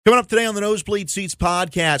Coming up today on the Nosebleed Seats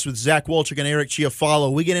podcast with Zach Wolchuk and Eric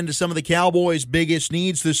Chiafalo, we get into some of the Cowboys' biggest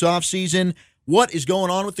needs this offseason. What is going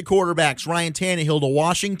on with the quarterbacks? Ryan Tannehill to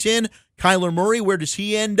Washington. Kyler Murray, where does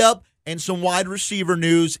he end up? And some wide receiver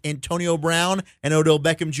news. Antonio Brown and Odell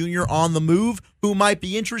Beckham Jr. on the move. Who might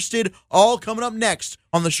be interested? All coming up next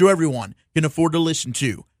on the show everyone can afford to listen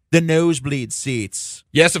to. The Nosebleed Seats.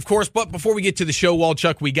 Yes, of course, but before we get to the show,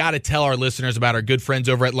 Wolchuk, we got to tell our listeners about our good friends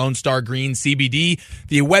over at Lone Star Green CBD.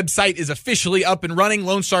 The website is officially up and running,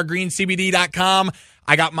 LoneStarGreenCBD.com.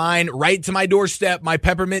 I got mine right to my doorstep, my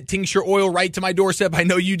peppermint tincture oil right to my doorstep. I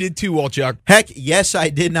know you did too, Wolchuk. Heck, yes, I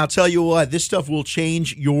did. And I'll tell you what, this stuff will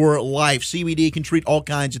change your life. CBD can treat all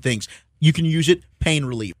kinds of things. You can use it, pain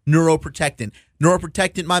relief, neuroprotectant.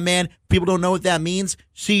 Neuroprotectant, my man, people don't know what that means.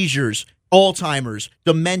 Seizures, Alzheimer's,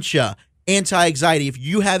 dementia, anti-anxiety. If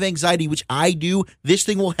you have anxiety, which I do, this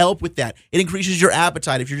thing will help with that. It increases your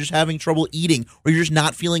appetite if you're just having trouble eating or you're just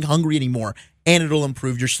not feeling hungry anymore. And it'll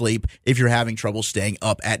improve your sleep if you're having trouble staying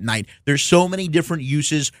up at night. There's so many different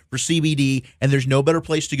uses for CBD, and there's no better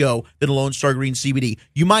place to go than Lone Star Green CBD.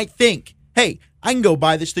 You might think, hey, I can go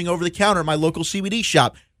buy this thing over the counter at my local CBD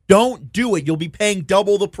shop. Don't do it. You'll be paying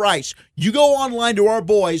double the price. You go online to our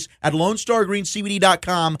boys at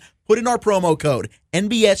LoneStarGreenCBD.com. Put in our promo code,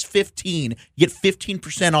 NBS15. You get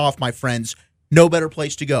 15% off, my friends. No better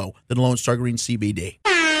place to go than Lone Star Green CBD.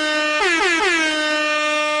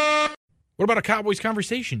 What about a Cowboys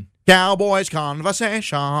conversation? Cowboys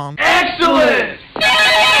conversation. Excellent!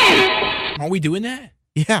 Aren't we doing that?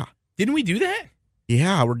 Yeah. Didn't we do that?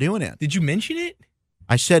 Yeah, we're doing it. Did you mention it?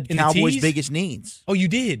 I said In the Cowboys' tease? biggest needs. Oh, you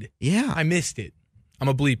did? Yeah. I missed it. I'm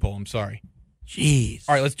a bleep hole. I'm sorry. Jeez.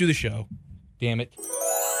 All right, let's do the show. Damn it.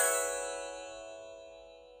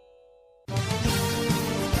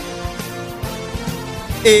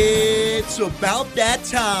 It's about that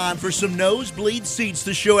time for some Nosebleed Seats,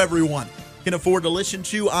 the show everyone can afford to listen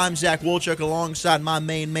to. I'm Zach Wolchuk alongside my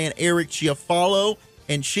main man, Eric Chiafalo.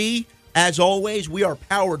 And as always, we are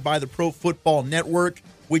powered by the Pro Football Network,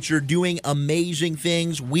 which are doing amazing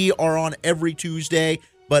things. We are on every Tuesday,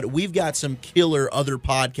 but we've got some killer other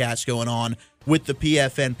podcasts going on with the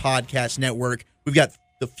PFN Podcast Network. We've got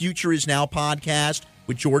the Future Is Now podcast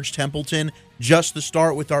with George Templeton. Just the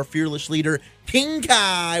start with our fearless leader, King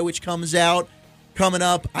Kai, which comes out coming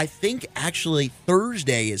up, I think, actually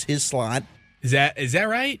Thursday is his slot. Is that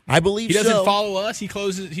right? I believe so. He doesn't follow us. He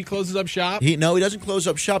closes up shop. No, he doesn't close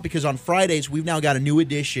up shop because on Fridays we've now got a new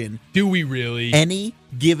edition. Do we really? Any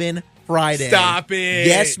Given Friday. Stop it.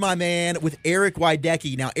 Yes, my man, with Eric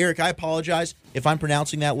Wydecki. Now, Eric, I apologize if I'm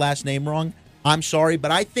pronouncing that last name wrong. I'm sorry,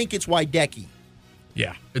 but I think it's Wydecki.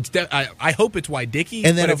 Yeah, I hope it's Wydecki,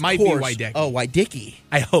 and then but it might be Wydecki. Oh, Wydecki.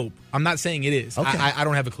 I hope. I'm not saying it is. Okay. I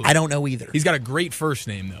don't have a clue. I don't know either. He's got a great first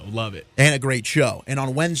name, though. Love it. And a great show. And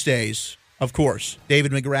on Wednesdays, of course,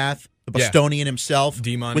 David McGrath, the Bostonian himself,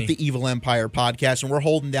 D-Money. with the Evil Empire podcast. And we're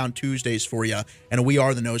holding down Tuesdays for you. And we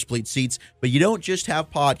are the Nosebleed Seats. But you don't just have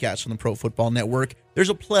podcasts on the Pro Football Network. There's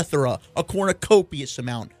a plethora, a cornucopious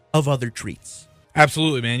amount of other treats.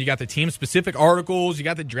 Absolutely, man. You got the team-specific articles, you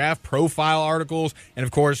got the draft profile articles, and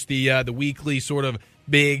of course the weekly sort of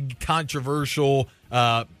big controversial,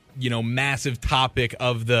 massive topic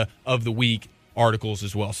of the week articles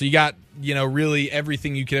as well. So you got really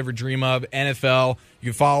everything you could ever dream of. NFL. You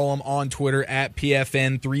can follow them on Twitter at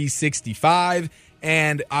PFN365,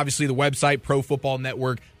 and obviously the website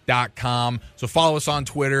ProFootballNetwork.com. So follow us on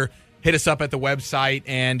Twitter. Hit us up at the website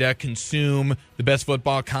and consume the best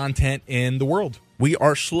football content in the world. We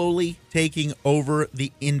are slowly taking over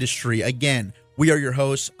the industry. Again, we are your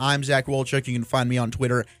hosts. I'm Zach Wolchuk. You can find me on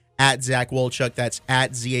Twitter at Zach Wolchuk. That's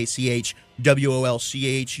at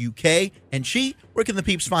ZACHWOLCHUK. And where can the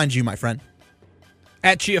peeps find you, my friend?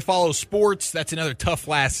 At Chiafalo Sports, that's another tough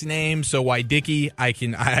last name. So Wydecki,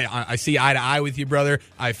 I see eye to eye with you, brother.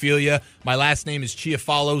 I feel you. My last name is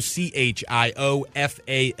Chiafalo,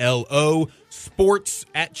 CHIOFALO Sports,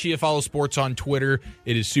 at Chiafalo Sports on Twitter.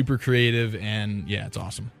 It is super creative, and yeah, it's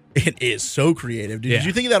awesome. It is so creative. Did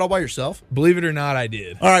you think of that all by yourself? Believe it or not, I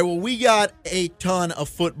did. All right, well, we got a ton of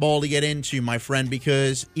football to get into, my friend,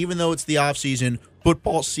 because even though it's the offseason,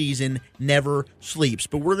 football season never sleeps.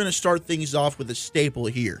 But we're going to start things off with a staple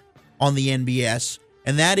here on the NBS,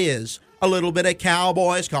 and that is a little bit of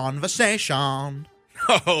Cowboys conversation.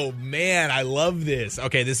 Oh, man, I love this.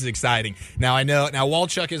 Okay, this is exciting. Now,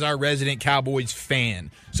 Wolchuk is our resident Cowboys fan,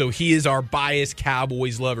 so he is our biased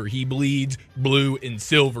Cowboys lover. He bleeds blue and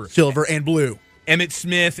silver. Silver and blue. Emmitt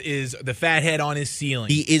Smith is the fathead on his ceiling.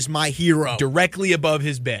 He is my hero. Directly above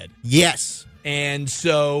his bed. Yes. And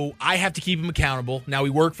so I have to keep him accountable. Now,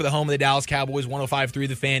 we work for the home of the Dallas Cowboys, 105.3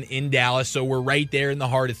 The Fan in Dallas, so we're right there in the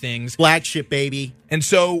heart of things. Flagship, baby. And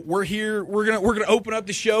so we're here. We're gonna open up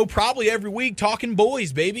the show probably every week talking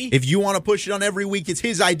boys, baby. If you want to push it on every week, it's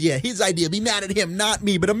his idea. His idea. Be mad at him, not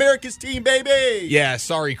me, but America's team, baby. Yeah,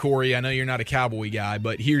 sorry, Corey. I know you're not a Cowboy guy,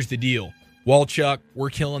 but here's the deal. Walchuk, we're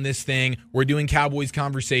killing this thing. We're doing Cowboys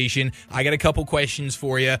conversation. I got a couple questions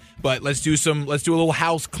for you, but let's do a little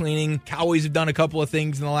house cleaning. Cowboys have done a couple of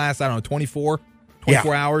things in the last, 24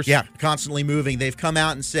 hours. Yeah, constantly moving. They've come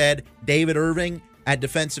out and said David Irving at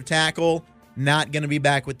defensive tackle, not going to be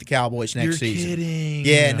back with the Cowboys next season. You're kidding.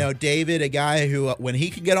 Yeah, no, David, a guy who, when he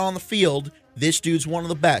can get on the field, this dude's one of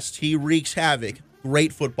the best. He wreaks havoc.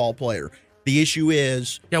 Great football player. The issue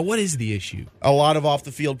is... Yeah, what is the issue? A lot of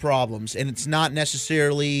off-the-field problems, and it's not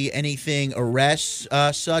necessarily anything arrests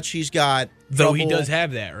such. He's got Though trouble. he does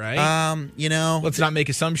have that, right? Let's not make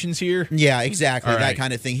assumptions here. Yeah, exactly, All right. that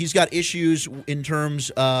kind of thing. He's got issues in terms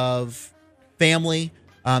of family.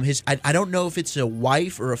 I don't know if it's a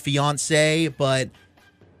wife or a fiance, but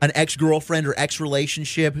an ex-girlfriend or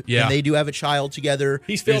ex-relationship, yeah. and they do have a child together.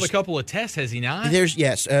 He's failed a couple of tests, has he not? There's,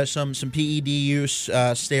 yes, some PED use,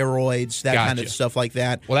 steroids, that kind of stuff like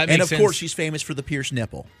that. Well, that makes sense. And, of course, he's famous for the pierced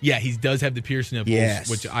nipple. Yeah, he does have the pierced nipples, Yes.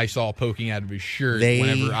 which I saw poking out of his shirt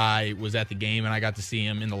whenever I was at the game, and I got to see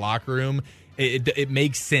him in the locker room. It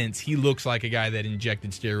makes sense. He looks like a guy that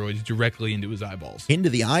injected steroids directly into his eyeballs. Into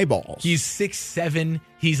the eyeballs. He's 6'7".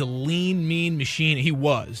 He's a lean, mean machine. He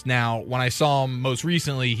was. Now, when I saw him most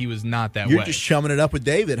recently, he was not that way. You're just chumming it up with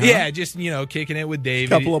David, huh? Yeah, just, kicking it with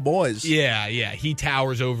David. Couple of boys. Yeah. He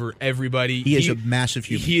towers over everybody. He is a massive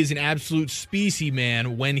human. He is an absolute species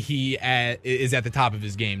man when he is at the top of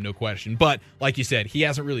his game, no question. But, like you said, he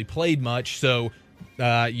hasn't really played much, so...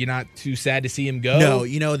 you're not too sad to see him go?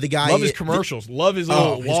 No, the guy... Love his commercials. Love his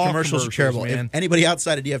little his walk commercials are terrible. man. If anybody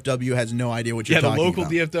outside of DFW has no idea what you're talking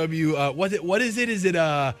about. Yeah, the local DFW. What is it? Is it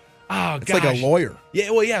it's like a lawyer.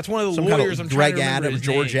 Yeah, well, yeah, it's one of the lawyers. Kind of I'm trying Greg to remember Abbott, his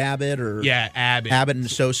George name. Abbott, or Abbott. Abbott and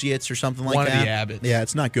Associates, or something like that. One of the Abbotts. Yeah,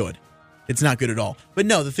 it's not good. It's not good at all. But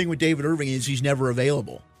no, the thing with David Irving is he's never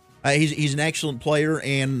available. He's an excellent player,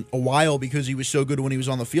 and a while because he was so good when he was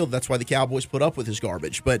on the field. That's why the Cowboys put up with his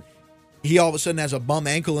garbage. But he all of a sudden has a bum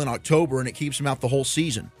ankle in October, and it keeps him out the whole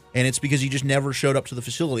season. And it's because he just never showed up to the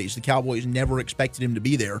facilities. The Cowboys never expected him to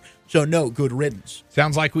be there. So, no, good riddance.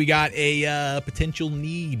 Sounds like we got a potential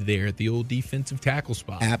need there at the old defensive tackle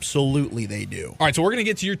spot. Absolutely they do. All right, so we're going to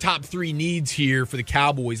get to your top three needs here for the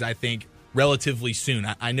Cowboys, I think, relatively soon.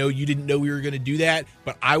 I know you didn't know we were going to do that,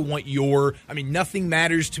 but I want nothing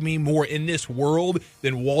matters to me more in this world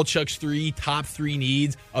than Walchuk's top three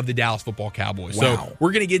needs of the Dallas football Cowboys. Wow. So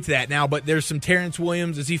we're going to get to that now, but there's some Terrence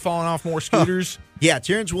Williams. Is he falling off more scooters? Yeah,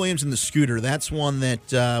 Terrence Williams and the scooter. That's one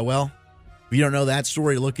that, if you don't know that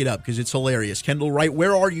story, look it up because it's hilarious. Kendall Wright,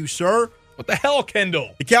 where are you, sir? What the hell,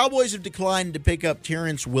 Kendall? The Cowboys have declined to pick up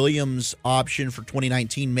Terrence Williams' option for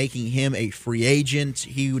 2019, making him a free agent.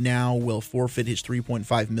 He now will forfeit his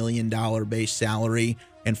 $3.5 million base salary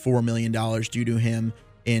and $4 million due to him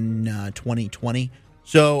in 2020.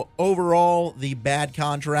 So, overall, the bad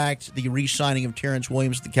contract, the re-signing of Terrence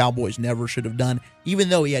Williams, the Cowboys never should have done, even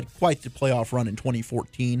though he had quite the playoff run in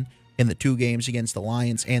 2014 in the 2 games against the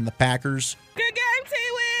Lions and the Packers. Good game,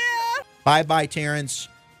 T-Will! Bye-bye, Terrence.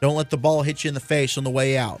 Don't let the ball hit you in the face on the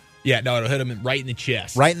way out. Yeah, no, it'll hit him right in the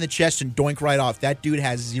chest. Right in the chest and doink right off. That dude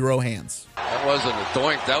has 0 hands. That wasn't a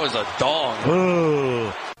doink. That was a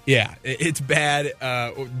dong. Yeah, it's bad.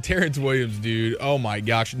 Terrence Williams, dude. Oh, my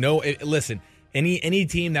gosh. No, listen, any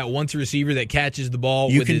team that wants a receiver that catches the ball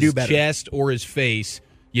with his chest or his face,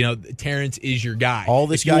 Terrence is your guy. All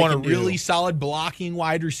this guy If you want can a really solid blocking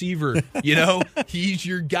wide receiver, he's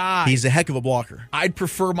your guy. He's a heck of a blocker. I'd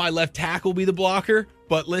prefer my left tackle be the blocker,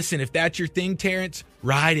 but listen, if that's your thing, Terrence,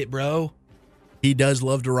 ride it, bro. He does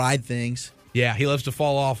love to ride things. Yeah, he loves to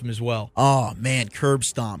fall off him as well. Oh, man, curb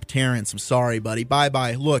stomp. Terrence, I'm sorry, buddy.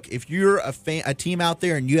 Bye-bye. Look, if you're a team out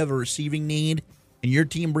there and you have a receiving need and your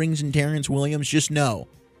team brings in Terrence Williams, just know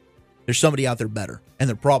there's somebody out there better, and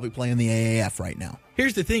they're probably playing the AAF right now.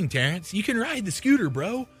 Here's the thing, Terrence. You can ride the scooter,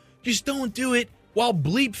 bro. Just don't do it while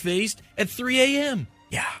bleep-faced at 3 a.m.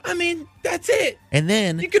 Yeah. I mean, that's it. And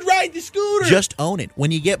then you could ride the scooter. Just own it.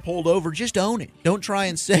 When you get pulled over, just own it. Don't try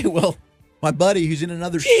and say, well, my buddy who's in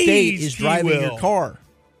another state is driving your car.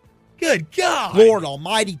 Good God. Lord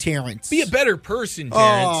almighty, Terrence. Be a better person,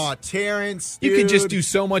 Terrence. Oh, Terrence, dude. You could just do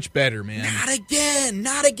so much better, man.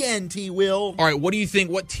 Not again, T-Will. All right, what do you think?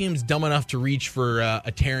 What team's dumb enough to reach for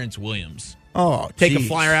a Terrence Williams? Oh, Take a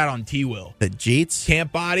flyer out on T-Will. The Jeets?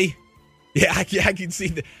 Camp Body? Yeah, I can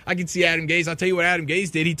see Adam Gase. I'll tell you what Adam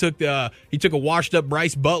Gase did. He took a washed up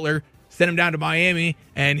Bryce Butler, sent him down to Miami,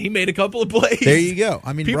 and he made a couple of plays. There you go.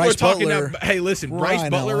 I mean, people Bryce are talking Butler. about, hey, listen, Bryce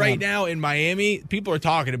Butler right now in Miami, people are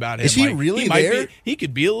talking about him. Is he really there? He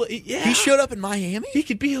could be yeah. He showed up in Miami? He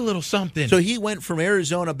could be a little something. So he went from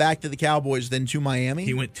Arizona back to the Cowboys, then to Miami?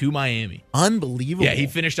 He went to Miami. Unbelievable. Yeah, he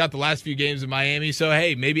finished out the last few games in Miami. So,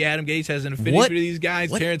 hey, maybe Adam Gase has an affinity for these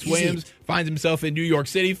guys. Terrence Williams finds himself in New York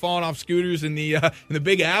City, falling off scooters in the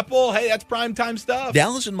Big Apple. Hey, that's primetime stuff.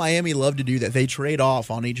 Dallas and Miami love to do that. They trade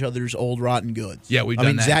off on each other's old rotten goods. Yeah, we've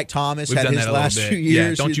done that. Zach Thomas had his last few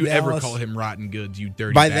years. Yeah, don't you ever Dallas. call him rotten goods, you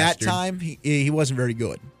dirty By bastard. that time, he wasn't very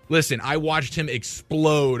good. Listen, I watched him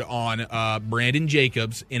explode on Brandon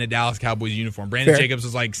Jacobs in a Dallas Cowboys uniform. Brandon Jacobs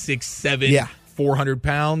was like 6'7", 400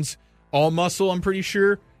 pounds, all muscle, I'm pretty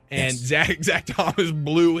sure. And Zach Thomas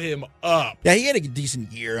blew him up. Yeah, he had a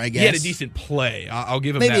decent year, I guess. He had a decent play. I'll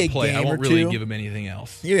give him Maybe that play. I won't really give him anything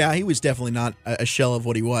else. Yeah, he was definitely not a shell of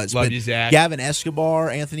what he was. Loved you, Zach. Gavin Escobar,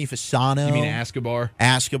 Anthony Fasano. You mean Escobar?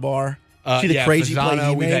 See the crazy Fasano, play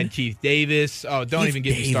he we've made? had Keith Davis. Oh, don't even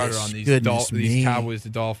get me started on these Cowboys, the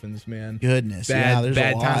Dolphins, man. Goodness, bad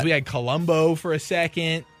a lot. times. We had Colombo for a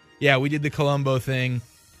second. Yeah, we did the Colombo thing.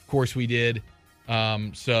 Of course we did.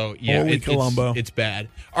 It's bad.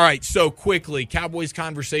 All right, so quickly, Cowboys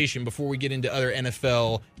conversation before we get into other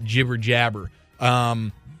NFL jibber jabber.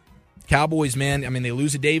 Cowboys, man, I mean, they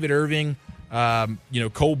lose a David Irving.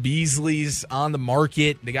 Cole Beasley's on the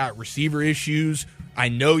market. They got receiver issues. I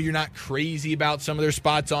know you're not crazy about some of their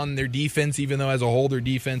spots on their defense, even though as a whole their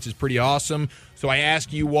defense is pretty awesome. So I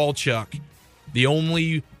ask you, Walchuk, the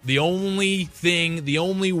only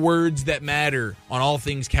words that matter on all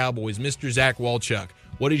things Cowboys, Mr. Zach Walchuk,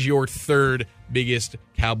 what is your third biggest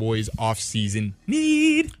Cowboys offseason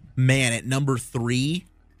need? Man, at number 3.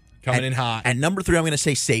 Coming in hot. At number 3, I'm going to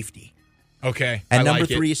say safety. Okay. At number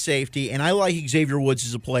 3 is safety, and I like Xavier Woods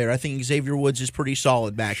as a player. I think Xavier Woods is pretty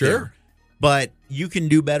solid back there. But you can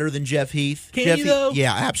do better than Jeff Heath. Can you, though?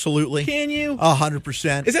 Yeah, absolutely. Can you?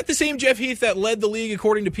 100%. Is that the same Jeff Heath that led the league,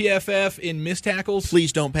 according to PFF, in missed tackles?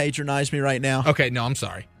 Please don't patronize me right now. Okay, no, I'm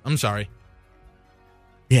sorry.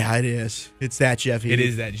 Yeah, it is. It's that Jeff Heath. It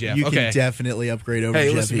is that Jeff. You can definitely upgrade over Jeff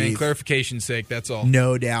Heath. Hey, listen, man, clarification's sake, that's all.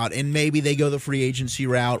 No doubt. And maybe they go the free agency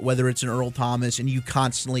route, whether it's an Earl Thomas, and you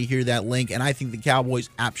constantly hear that link. And I think the Cowboys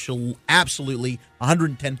absolutely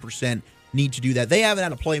 110% need to do that. They haven't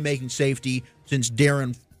had a playmaking safety since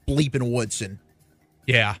Darren bleeping Woodson.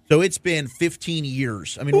 Yeah. So it's been 15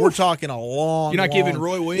 years. I mean, we're talking a long. You're not giving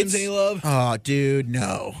Roy Williams any love? Oh, dude,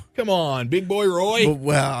 no. Come on, big boy Roy. But,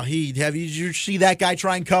 well, did you see that guy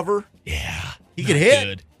try and cover? Yeah. He could hit.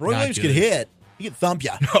 Good. Roy Williams could hit. He could thump you.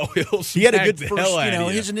 No, he had a good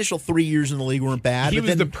first. His initial 3 years in the league weren't bad. He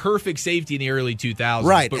was the perfect safety in the early 2000s.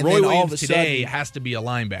 Right, but Roy Williams today has to be a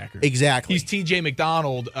linebacker. Exactly. He's T.J.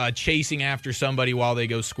 McDonald chasing after somebody while they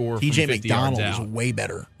go score. T.J. from 50 yards McDonald out. is way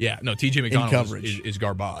better. Yeah, no, T.J. McDonald is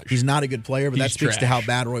garbage. He's not a good player, but that speaks trash to how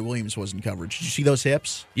bad Roy Williams was in coverage. Did you see those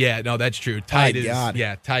hips? Yeah, no, that's true. Tight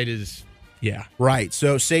is. Right.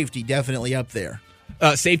 So safety definitely up there.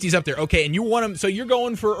 Safety's up there. Okay, and you want him, so you're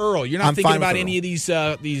going for Earl. You're not thinking about any of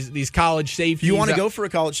these college safeties. You want to go for a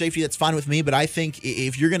college safety, that's fine with me, but I think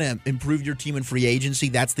if you're going to improve your team in free agency,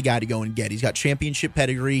 that's the guy to go and get. He's got championship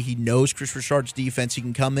pedigree. He knows Chris Richard's defense. He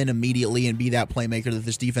can come in immediately and be that playmaker that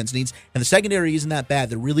this defense needs. And the secondary isn't that bad.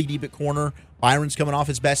 They're really deep at corner. Byron's coming off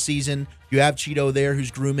his best season. You have Cheeto there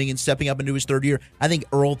who's grooming and stepping up into his third year. I think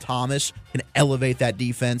Earl Thomas can elevate that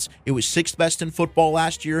defense. It was 6th best in football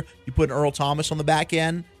last year. You put Earl Thomas on the back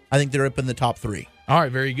end, I think they're up in the top 3. All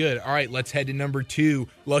right, very good. All right, let's head to number 2.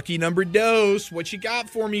 Lucky number dos. What you got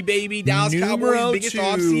for me, baby? Dallas Cowboys' biggest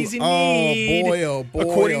offseason need. Oh, boy.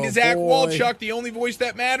 According to Zach Walchuk, the only voice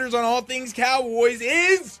that matters on all things Cowboys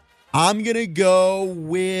is... I'm going to go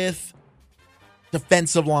with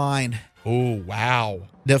defensive line. Oh, wow.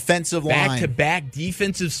 Defensive line. Back-to-back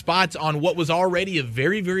defensive spots on what was already a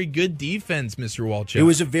very, very good defense, Mr. Walchuk. It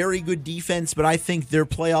was a very good defense, but I think their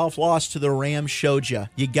playoff loss to the Rams showed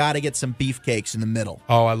you got to get some beefcakes in the middle.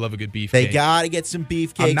 Oh, I love a good beefcake. They got to get some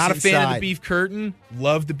beefcakes I'm not a fan inside. of the beef curtain.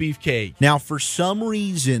 Love the beefcake. Now, for some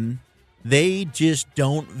reason, they just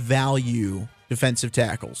don't value defensive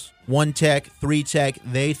tackles. 1 tech, 3 tech.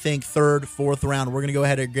 They think 3rd, 4th round, we're going to go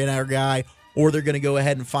ahead and get our guy, or they're going to go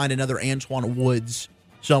ahead and find another Antoine Woods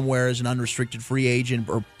somewhere as an unrestricted free agent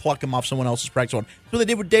or pluck him off someone else's practice squad. That's what they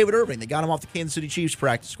did with David Irving. They got him off the Kansas City Chiefs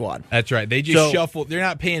practice squad. That's right. They just shuffle. They're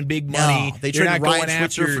not paying big money. No, they traded Ryan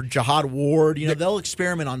Switzer for Jihad Ward. They'll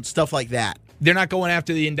experiment on stuff like that. They're not going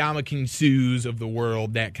after the Ndamukong Suhs of the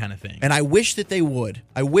world, that kind of thing. And I wish that they would.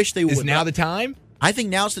 I wish they would. Is now the time? I think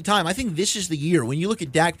now's the time. I think this is the year. When you look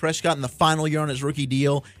at Dak Prescott in the final year on his rookie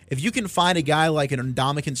deal, if you can find a guy like an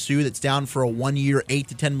Ndamukong Suh that's down for a 1 year, $8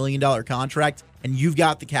 to $10 million contract, and you've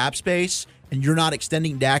got the cap space, and you're not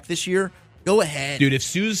extending Dak this year, go ahead. Dude, if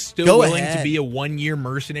Sue's still willing to be a 1 year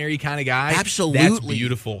mercenary kind of guy, absolutely, that's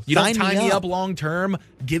beautiful. You don't tie me up long term.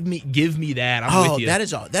 Give me that. I'm with you. that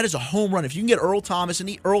is a home run. If you can get Earl Thomas,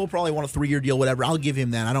 and Earl will probably want a 3 year deal, whatever. I'll give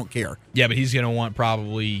him that. I don't care. Yeah, but he's going to want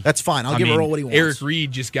probably. That's fine. I'll give Earl what he wants. Eric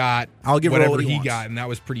Reed just got. I'll give whatever Earl what he got, and that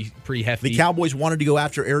was pretty hefty. The Cowboys wanted to go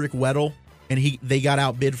after Eric Weddle, and they got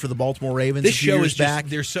outbid for the Baltimore Ravens. This show is back.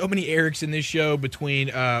 There's so many Erics in this show between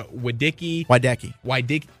Wadicki.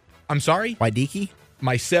 I'm sorry, Wadicki.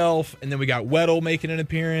 Myself, and then we got Weddle making an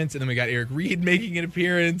appearance, and then we got Eric Reed making an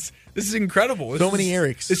appearance. This is incredible. So many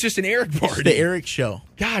Erics. It's just an Eric party. It's the Eric show.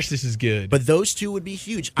 Gosh, this is good. But those two would be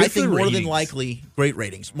huge. Good I think more than likely, great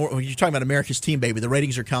ratings. You're talking about America's team, baby. The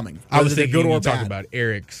ratings are coming. I was thinking you talk about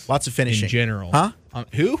Eric's. Lots of finishing. In general. Huh?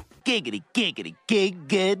 Who? Giggity, giggity,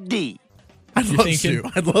 giggity.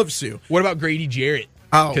 I'd love Sue. What about Grady Jarrett?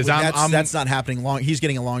 Oh, that's not happening long. He's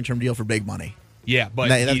getting a long-term deal for big money. Yeah, but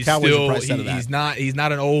he's not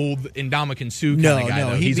an old Ndamukong Suh kind of guy,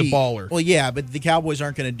 though. He's a baller. Well, yeah, but the Cowboys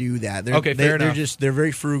aren't going to do that. Fair enough. They're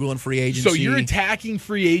very frugal in free agency. So you're attacking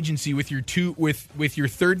free agency with your with your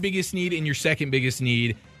third biggest need and your second biggest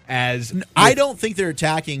need I don't think they're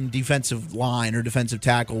attacking defensive line or defensive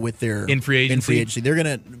tackle with their in free agency.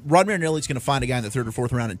 They're Rod Marinelli's going to find a guy in the third or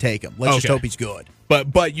fourth round and take him. Let's just hope he's good.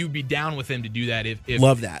 But you'd be down with him to do that if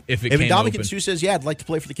love that if Ndamukong Suh says I'd like to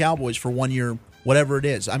play for the Cowboys for 1 year, whatever it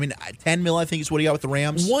is. I mean, $10 million I think is what he got with the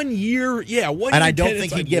Rams. 1 year, yeah. 1 year, and I don't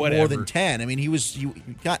think he'd get more than 10. I mean, he was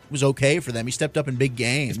okay for them. He stepped up in big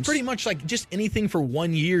games. It's pretty much like just anything for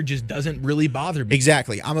 1 year just doesn't really bother me.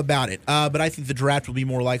 Exactly, I'm about it. But I think the draft will be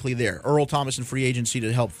more likely there. Earl Thomas in free agency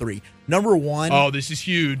to help 3. Number 1. Oh, this is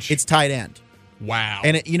huge. It's tight end. Wow.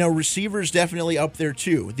 And, receivers definitely up there,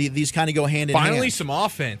 too. These kind of go hand in hand. Finally, some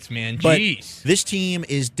offense, man. But jeez. This team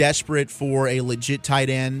is desperate for a legit tight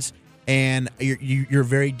end, and you're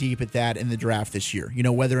very deep at that in the draft this year.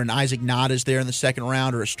 Whether an Isaac Nott is there in the second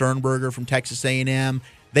round or a Sternberger from Texas A&M,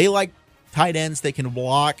 they like tight ends that can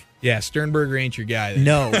block. Yeah, Sternberger ain't your guy. Then.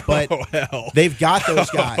 No, but they've got those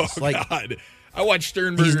guys. God. I watched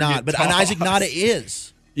Sternberger. He's not, but an Isaac Nott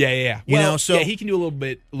is. Yeah. He can do a little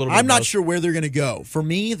bit. I'm not sure where they're going to go. For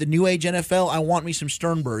me, the new age NFL, I want me some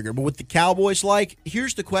Sternberger. But with the Cowboys,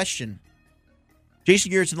 here's the question: Jason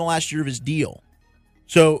Garrett's in the last year of his deal.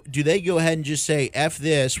 So do they go ahead and just say, F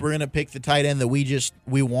this, we're going to pick the tight end that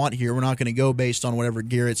we want here. We're not going to go based on whatever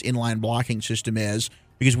Garrett's inline blocking system is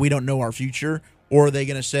because we don't know our future? Or are they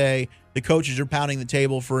going to say the coaches are pounding the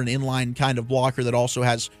table for an inline kind of blocker that also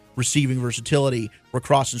has receiving versatility? We're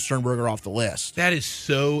crossing Sternberger off the list.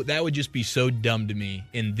 That would just be so dumb to me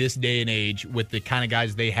in this day and age with the kind of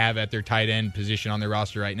guys they have at their tight end position on their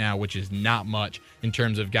roster right now, which is not much in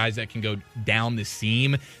terms of guys that can go down the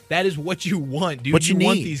seam. That is what you want, dude. You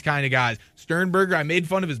want these kind of guys. Sternberger, I made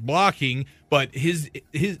fun of his blocking, but his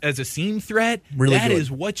as a seam threat, really that good. Is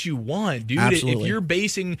what you want, dude. Absolutely. If you're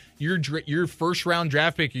basing your first round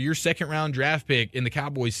draft pick or your second round draft pick in the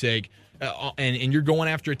Cowboys' sake, and you're going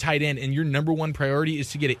after a tight end, and your number one priority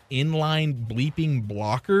is to get an inline bleeping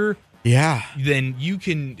blocker, then you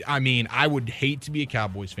can. I mean, I would hate to be a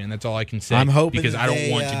Cowboys fan. That's all I can say. I'm hoping because I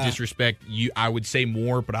don't want to disrespect you. I would say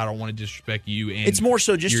more, but I don't want to disrespect you. And it's more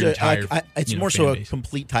so just a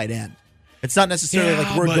complete tight end. It's not necessarily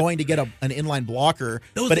like we're going to get an inline blocker,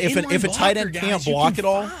 but if a tight end can't block at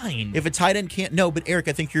all, if a tight end can't, no. But Eric,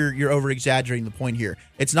 I think you're over exaggerating the point here.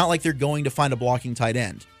 It's not like they're going to find a blocking tight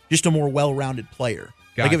end. Just a more well-rounded player.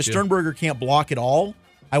 Gotcha. Like if a Sternberger can't block at all,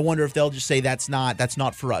 I wonder if they'll just say that's not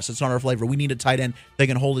for us. That's not our flavor. We need a tight end that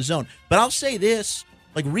can hold his own. But I'll say this,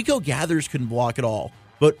 like Rico Gathers couldn't block at all.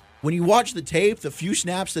 But when you watch the tape, the few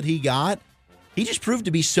snaps that he got, he just proved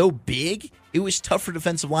to be so big, it was tough for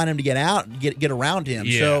defensive linemen to get out and get around him.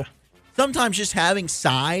 Yeah. So sometimes just having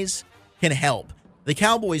size can help. The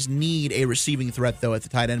Cowboys need a receiving threat, though, at the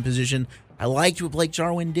tight end position. I liked what Blake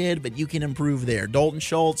Jarwin did, but you can improve there. Dalton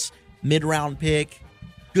Schultz, mid-round pick,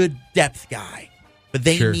 good depth guy. But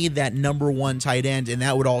they need that number one tight end, and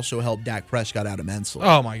that would also help Dak Prescott out immensely.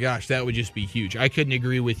 Oh, my gosh, that would just be huge. I couldn't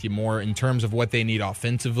agree with you more. In terms of what they need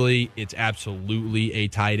offensively, it's absolutely a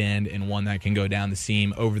tight end and one that can go down the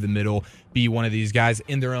seam, over the middle, be one of these guys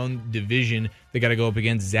in their own division. They got to go up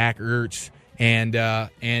against Zach Ertz and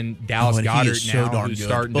Dallas Goedert now, who's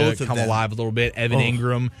starting to come alive a little bit. Evan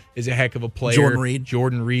Ingram is a heck of a player.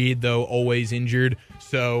 Jordan Reed, though, always injured.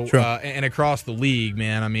 So and across the league,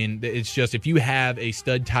 man, I mean, it's just if you have a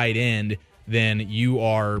stud tight end then you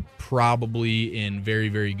are probably in very,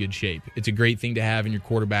 very good shape. It's a great thing to have, and your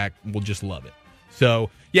quarterback will just love it. So,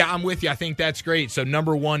 yeah, I'm with you. I think that's great. So,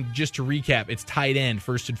 number one, just to recap, it's tight end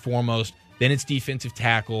first and foremost. Then it's defensive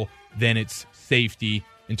tackle. Then it's safety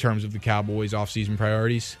in terms of the Cowboys' offseason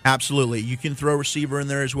priorities. Absolutely. You can throw receiver in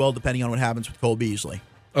there as well, depending on what happens with Cole Beasley.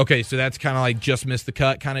 Okay, so that's kind of like just missed the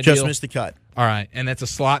cut kind of deal? Just missed the cut. All right, and that's a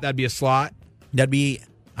slot? That'd be a slot? That'd be...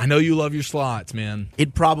 I know you love your slots, man.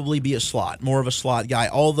 It'd probably be a slot, more of a slot guy.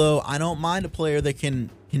 Although I don't mind a player that can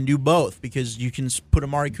do both, because you can put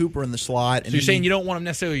Amari Cooper in the slot. So you're saying you don't want him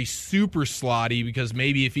necessarily super slotty, because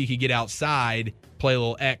maybe if he could get outside, play a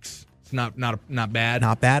little X, it's not bad?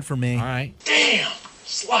 Not bad for me. All right. Damn,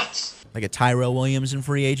 sluts. Like a Tyrell Williams in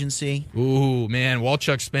free agency. Ooh, man,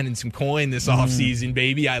 Walchuk's spending some coin this offseason,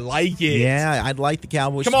 baby. I like it. Yeah, I'd like the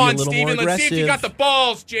Cowboys Come to be on, a little Steven, more let's aggressive. see if you got the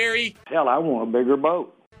balls, Jerry. Hell, I want a bigger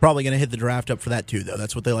boat. Probably going to hit the draft up for that too, though.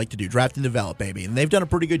 That's what they like to do. Draft and develop, baby. And they've done a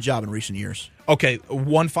pretty good job in recent years. Okay,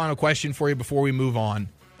 one final question for you before we move on.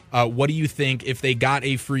 What do you think, if they got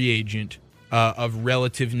a free agent of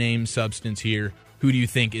relative name substance here, who do you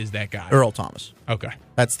think is that guy? Earl Thomas. Okay.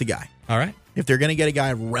 That's the guy. All right. If they're going to get a guy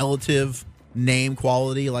of relative name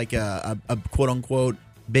quality, like a quote-unquote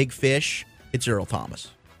big fish, it's Earl Thomas.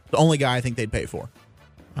 The only guy I think they'd pay for.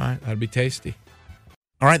 All right, that'd be tasty.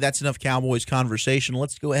 All right, that's enough Cowboys conversation.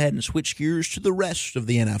 Let's go ahead and switch gears to the rest of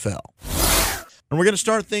the NFL. And we're going to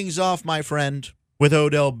start things off, my friend, with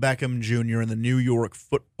Odell Beckham Jr. and the New York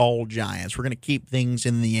Football Giants. We're going to keep things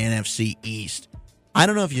in the NFC East. I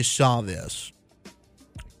don't know if you saw this,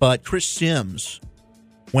 but Chris Sims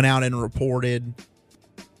went out and reported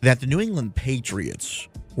that the New England Patriots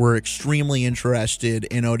were extremely interested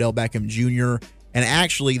in Odell Beckham Jr., and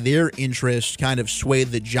actually their interest kind of swayed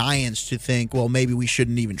the Giants to think, well, maybe we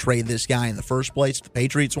shouldn't even trade this guy in the first place. The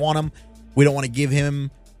Patriots want him. We don't want to give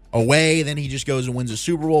him away. Then he just goes and wins a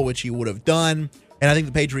Super Bowl, which he would have done. And I think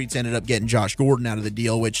the Patriots ended up getting Josh Gordon out of the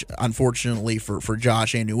deal, which unfortunately for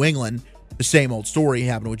Josh and New England, the same old story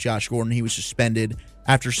happened with Josh Gordon. He was suspended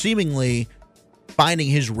after seemingly finding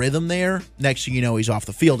his rhythm there. Next thing you know, he's off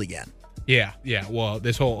the field again. Yeah. Well,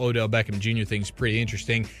 this whole Odell Beckham Jr. thing is pretty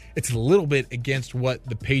interesting. It's a little bit against what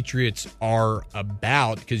the Patriots are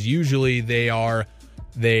about, because usually they don't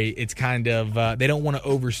want to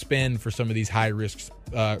overspend for some of these high risk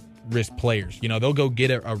players. You know, they'll go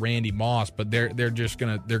get a Randy Moss, but they're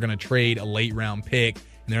gonna trade a late round pick,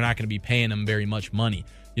 and they're not going to be paying them very much money.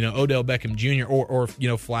 You know, Odell Beckham Jr.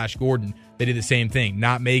 or Flash Gordon, they did the same thing.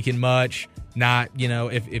 Not making much. Not,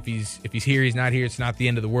 if he's here, he's not here. It's not the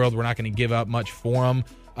end of the world. We're not going to give up much for him.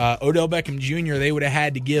 Odell Beckham Jr., they would have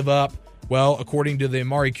had to give up, well, according to the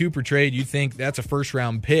Amari Cooper trade, you think that's a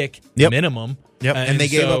first-round pick minimum. Yep, and they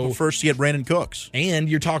gave up a first to get Brandon Cooks. And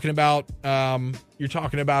you're talking about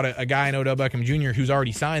a guy in Odell Beckham Jr. who's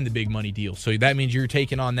already signed the big money deal. So that means you're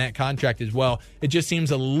taking on that contract as well. It just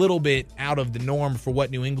seems a little bit out of the norm for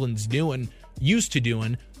what New England's used to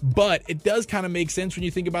doing, but it does kind of make sense when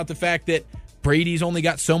you think about the fact that Brady's only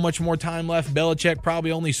got so much more time left. Belichick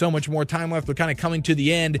probably only so much more time left. They're kind of coming to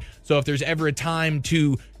the end. So if there's ever a time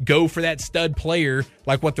to go for that stud player,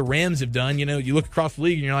 like what the Rams have done, you look across the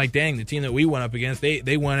league and you're like, dang, the team that we went up against,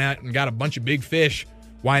 they went out and got a bunch of big fish.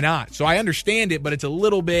 Why not? So I understand it, but it's a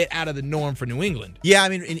little bit out of the norm for New England. Yeah, I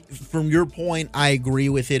mean, from your point, I agree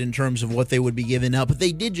with it in terms of what they would be giving up. But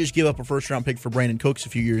they did just give up a first-round pick for Brandon Cooks a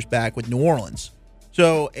few years back with New Orleans.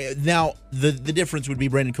 So now the difference would be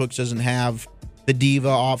Brandon Cooks doesn't have the diva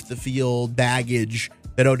off the field baggage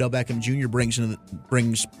that Odell Beckham Jr.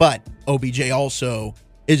 brings, but OBJ also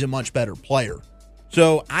is a much better player.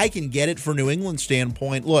 So I can get it for New England's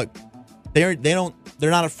standpoint. Look, they're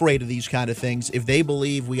not afraid of these kind of things. If they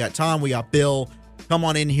believe we got Tom, we got Bill, come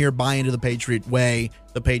on in here, buy into the Patriot way,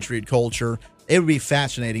 the Patriot culture. It would be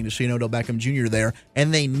fascinating to see an Odell Beckham Jr. there,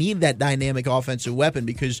 and they need that dynamic offensive weapon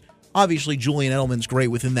because obviously Julian Edelman's great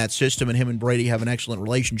within that system, and him and Brady have an excellent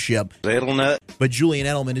relationship. Little nut. But Julian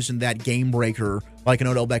Edelman isn't that game breaker like an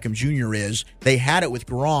Odell Beckham Jr. is. They had it with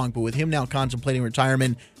Gronk, but with him now contemplating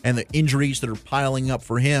retirement and the injuries that are piling up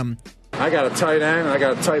for him, I got a tight end, I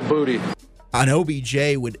got a tight booty. An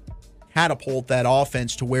OBJ would catapult that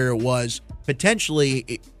offense to where it was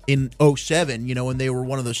potentially in 2007, when they were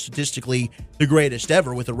one of the statistically the greatest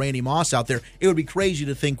ever with a Randy Moss out there. It would be crazy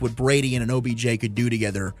to think what Brady and an OBJ could do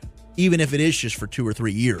together, even if it is just for 2 or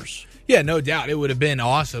 3 years. Yeah, no doubt. It would have been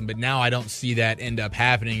awesome, but now I don't see that end up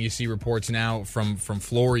happening. You see reports now from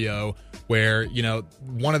Florio where,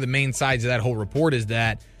 one of the main sides of that whole report is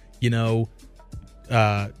that,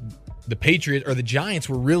 the Patriots or the Giants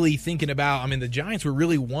were really thinking about, the Giants were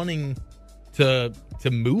really wanting to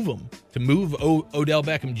move him, to move Odell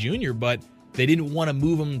Beckham Jr., but they didn't want to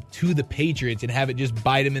move him to the Patriots and have it just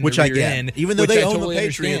bite him in Which the I rear get. end. Even though which they I own totally the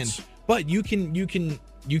Patriots. understand. But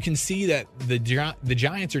you can see that the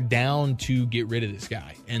Giants are down to get rid of this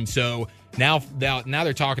guy. And so now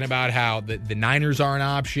they're talking about how the Niners are an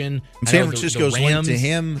option. San Francisco's linked to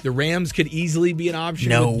him. The Rams could easily be an option.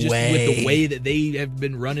 No with the way that they have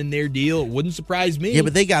been running their deal. It wouldn't surprise me. Yeah,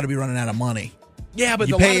 but they got to be running out of money. Yeah, but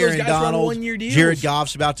You a lot pay of those Aaron guys Donald, run one-year deals. Jared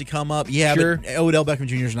Goff's about to come up. Yeah, Sure. but Odell Beckham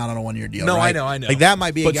Jr. is not on a one-year deal. No, right? I know. Like that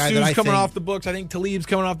might be but a guy Sue's that I coming think off the books. I think Talib's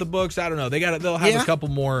coming off the books. I don't know. They'll have a couple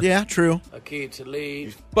more. Yeah, true. But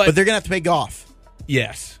they're gonna have to pay Goff,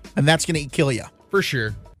 yes, and that's gonna kill you. for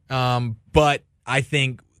sure. But I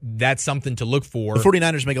think that's something to look for. The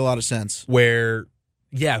 49ers make a lot of sense. Where,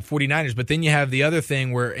 yeah, 49ers. But then you have the other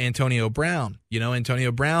thing where Antonio Brown. But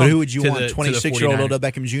who would you want, 26-year-old 49ers. Odell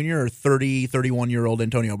Beckham Jr. or 31-year-old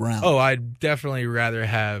Antonio Brown? Oh, I'd definitely rather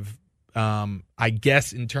have, I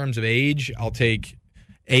guess in terms of age, I'll take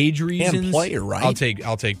age reasons. And player, right? I'll take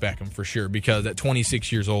Beckham for sure, because at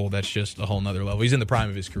 26 years old, that's just a whole nother level. He's in the prime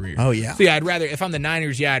of his career. Oh, yeah. So, yeah, if I'm the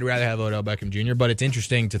Niners, I'd rather have Odell Beckham Jr., but it's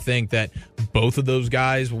interesting to think that both of those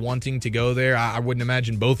guys wanting to go there, I wouldn't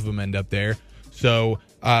imagine both of them end up there. So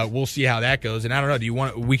we'll see how that goes. And I don't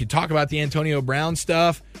know. We could talk about the Antonio Brown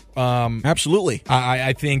stuff. Absolutely.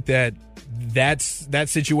 I think that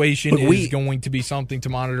situation is going to be something to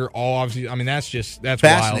monitor. Obviously, I mean that's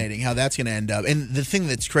fascinating wild. how that's going to end up. And the thing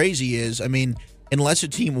that's crazy is, I mean, unless a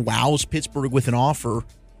team wows Pittsburgh with an offer,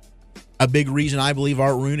 a big reason I believe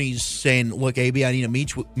Art Rooney's saying, "Look, AB, I need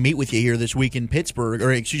to meet with you here this week in Pittsburgh,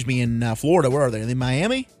 or excuse me, in Florida. Where are they? Are they in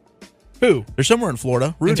Miami? Who? They're somewhere in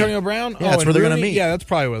Florida. Rooney. Antonio Brown? Yeah, that's where they're going to Rooney? meet. Yeah, that's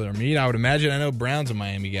probably where they'll meet. I would imagine. I know Brown's a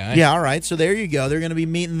Miami guy. Yeah, all right. So there you go. They're going to be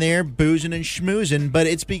meeting there, boozing and schmoozing, but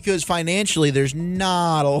it's because financially there's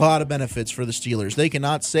not a lot of benefits for the Steelers. They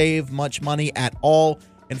cannot save much money at all.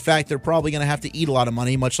 In fact, they're probably going to have to eat a lot of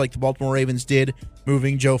money, much like the Baltimore Ravens did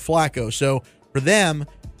moving Joe Flacco. So for them,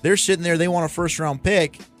 they're sitting there. They want a first-round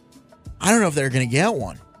pick. I don't know if they're going to get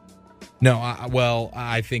one. No,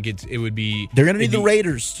 I think it would be. They're going to need the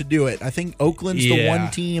Raiders to do it. I think Oakland's the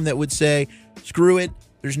one team that would say, screw it.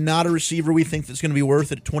 There's not a receiver we think that's going to be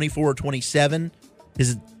worth it at 24 or 27.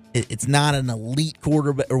 Because it's not an elite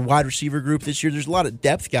quarterback or wide receiver group this year. There's a lot of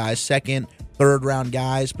depth guys, second, third round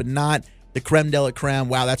guys, but not the creme de la creme.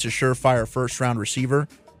 Wow, that's a surefire first round receiver.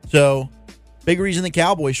 So, big reason the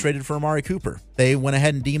Cowboys traded for Amari Cooper. They went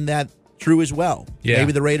ahead and deemed that true as well. Yeah.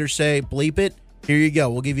 Maybe the Raiders say, bleep it. Here you go.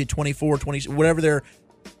 We'll give you 24, 20, whatever their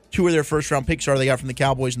two of their first-round picks are they got from the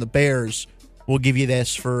Cowboys and the Bears. We'll give you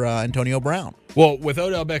this for Antonio Brown. Well, with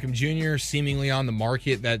Odell Beckham Jr. seemingly on the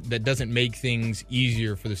market, that doesn't make things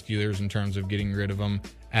easier for the Steelers in terms of getting rid of him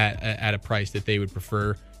at a price that they would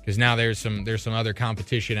prefer. Because now there's some other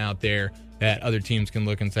competition out there that other teams can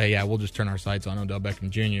look and say, yeah, we'll just turn our sights on Odell Beckham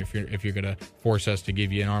Jr. if you're going to force us to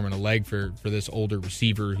give you an arm and a leg for this older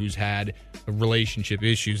receiver who's had relationship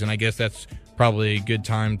issues. And I guess that's probably a good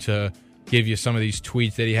time to give you some of these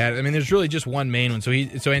tweets that he had. I mean, there's really just one main one.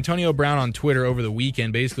 So Antonio Brown on Twitter over the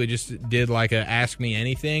weekend basically just did like a Ask Me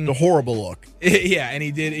Anything. A horrible look. Yeah, and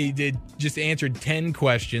he did just answered 10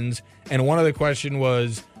 questions. And one of the question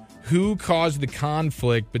was, who caused the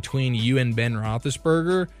conflict between you and Ben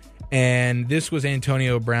Roethlisberger? And this was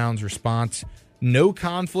Antonio Brown's response. No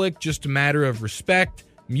conflict, just a matter of respect,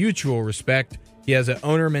 mutual respect. He has an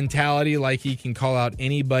owner mentality, like he can call out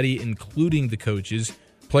anybody, including the coaches.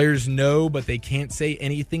 Players know, but they can't say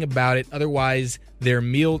anything about it. Otherwise, their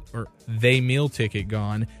meal ticket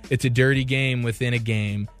gone. It's a dirty game within a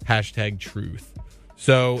game. #truth.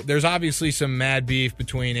 So there's obviously some mad beef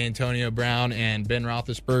between Antonio Brown and Ben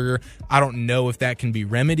Roethlisberger. I don't know if that can be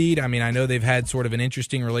remedied. I mean, I know they've had sort of an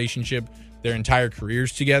interesting relationship their entire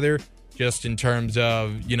careers together, just in terms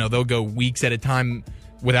of, they'll go weeks at a time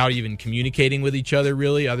without even communicating with each other,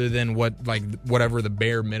 really, other than whatever the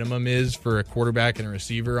bare minimum is for a quarterback and a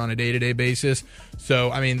receiver on a day-to-day basis. So,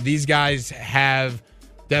 I mean, these guys have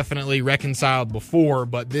definitely reconciled before,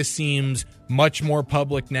 but this seems much more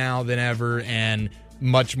public now than ever, and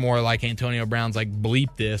much more like Antonio Brown's like,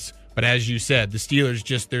 bleep this. But as you said, the Steelers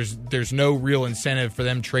just there's no real incentive for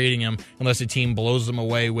them trading him unless a team blows them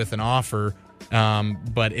away with an offer.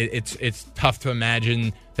 But it's tough to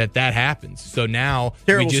imagine that happens. So now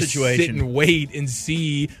Terrible we just situation. sit and wait and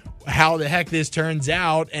see how the heck this turns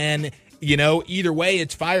out. And either way,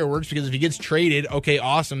 it's fireworks, because if he gets traded, okay,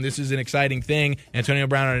 awesome, this is an exciting thing. Antonio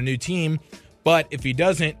Brown on a new team. But if he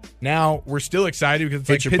doesn't, now we're still excited because it's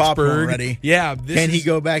Hit like your popcorn Pittsburgh. already. Yeah. Can he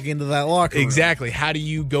go back into that locker room? Exactly. How do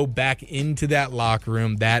you go back into that locker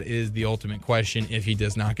room? That is the ultimate question if he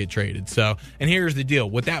does not get traded. So, and here's the deal.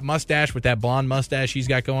 With that mustache, with that blonde mustache he's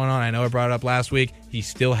got going on, I know I brought it up last week, he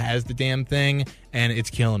still has the damn thing, and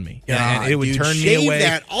it's killing me. God, and it would turn me shave away.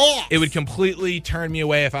 that off. It would completely turn me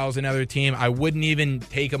away if I was another team. I wouldn't even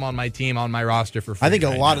take him on my team, on my roster for free. I think a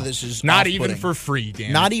right lot now. of this is not off-putting. even for free,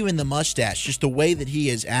 Dan. Not even the mustache. Just the way that he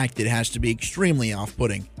has acted has to be extremely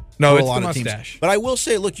off-putting. No, for it's a lot the of teams. mustache. But I will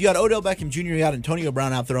say, look, you got Odell Beckham Jr., you got Antonio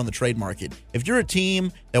Brown out there on the trade market. If you're a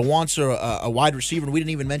team that wants a wide receiver, and we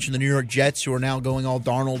didn't even mention the New York Jets, who are now going all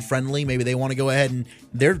Darnold friendly. Maybe they want to go ahead and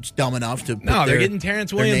they're dumb enough to. No, they're getting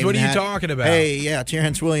Terrence Williams. What are you talking about? Hey, yeah,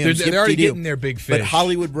 Terrence Williams. They're already getting their big fish. But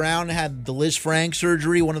Hollywood Brown had the Liz Frank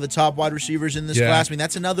surgery, one of the top wide receivers in this Yeah. class. I mean,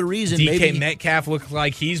 that's another reason. DK maybe Metcalf looked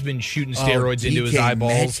like he's been shooting steroids into his DK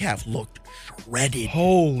eyeballs. Metcalf looked shredded.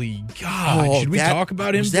 Holy God. Should we talk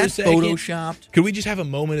about him was for a that second? Photoshopped? Could we just have a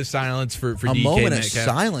moment of silence for A DK moment Metcalf? of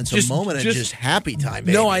silence, a moment of just happy time,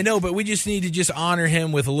 baby. No, I know, but we just need to just honor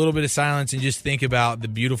him with a little bit of silence and just think about the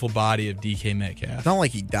beautiful body of DK Metcalf. It's not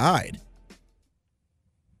like he died.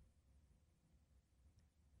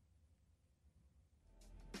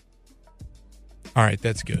 All right,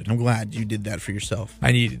 that's good. I'm glad you did that for yourself.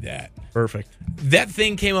 I needed that. Perfect. That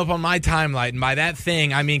thing came up on my timeline, and by that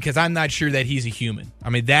thing, I mean because I'm not sure that he's a human. I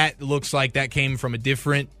mean that looks like that came from a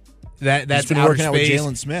different. That's been outer working out with space.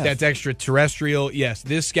 Jalen Smith. That's extraterrestrial. Yes,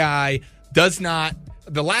 this guy does not.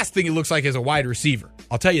 The last thing he looks like is a wide receiver.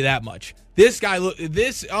 I'll tell you that much. This guy,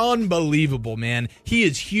 this unbelievable, man. He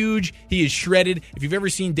is huge. He is shredded. If you've ever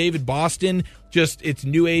seen David Boston, just it's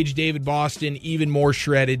new age David Boston, even more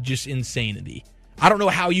shredded, just insanity. I don't know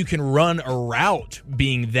how you can run a route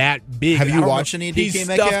being that big. Have you watched any of DK He's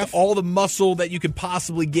Metcalf? stuffed all the muscle that you could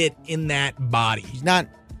possibly get in that body.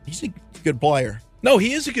 He's a good player. No,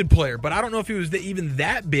 he is a good player, but I don't know if he was even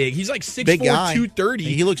that big. He's like 6'4", Big guy. 230.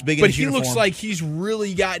 He looks big in but his he uniform. looks like he's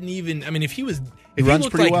really gotten even. I mean, if he runs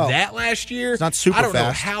looked pretty like well. that last year, It's not super I don't know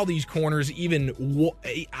fast. how these corners even.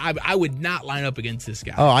 I would not line up against this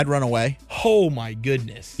guy. Oh, I'd run away. Oh my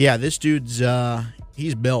goodness. Yeah, this dude's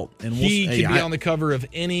he's built, and He could be on the cover of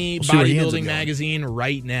any see where he ends up bodybuilding going. magazine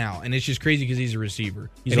right now, and it's just crazy because he's a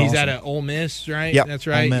receiver. He's and he's awesome. at an Ole Miss, right? Yep, That's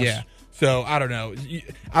right. Ole Miss. Yeah. So I don't know.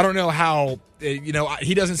 I don't know how.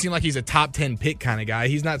 He doesn't seem like he's a top 10 pick kind of guy.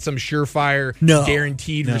 He's not some surefire,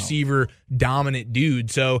 guaranteed receiver dominant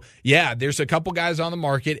dude. So yeah, there's a couple guys on the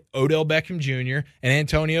market: Odell Beckham Jr. and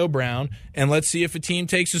Antonio Brown, and let's see if a team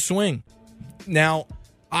takes a swing. Now,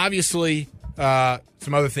 obviously.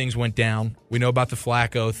 Some other things went down. We know about the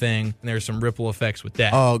Flacco thing, and there's some ripple effects with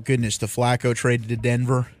that. Oh goodness, the Flacco traded to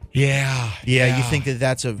Denver. Yeah. You think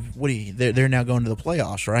that's a they're now going to the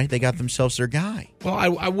playoffs, right? They got themselves their guy. Well,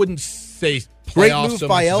 I wouldn't say Great playoffs move so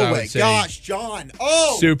by much as I would Elway. say Gosh, John.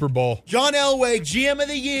 Oh, Super Bowl. John Elway, GM of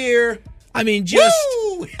the year. I mean,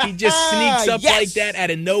 Woo! he just sneaks up Yes! like that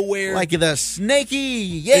out of nowhere. Like the snaky.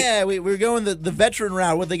 Yeah, we're going the veteran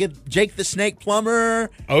route. What they get, Jake the Snake Plumber.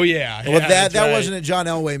 Oh yeah. Well, that's that right. wasn't a John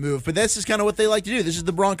Elway move, but this is kind of what they like to do. This is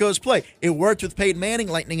the Broncos play. It worked with Peyton Manning,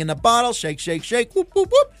 lightning in a bottle, shake, shake, shake, whoop, whoop,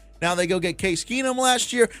 whoop. Now they go get Case Keenum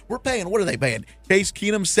last year. We're paying, what are they paying? Case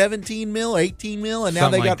Keenum 17 mil, 18 mil, and now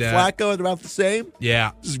Something they got like that. Flacco at about the same.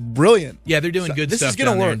 Yeah. This is brilliant. Yeah, they're doing good this stuff. This is going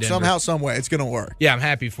down to there in work Denver. somehow, some way. It's going to work. Yeah, I'm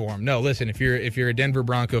happy for him. No, listen, if you're a Denver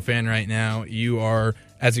Bronco fan right now, you are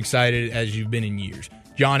as excited as you've been in years.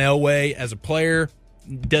 John Elway as a player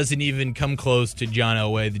doesn't even come close to John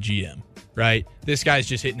Elway, the GM. Right? This guy's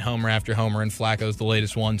just hitting homer after homer, and Flacco's the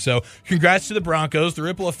latest one. So congrats to the Broncos. The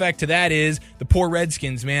ripple effect to that is the poor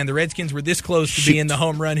Redskins, man. The Redskins were this close to being the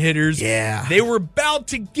home run hitters. Yeah. They were about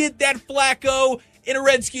to get that Flacco in a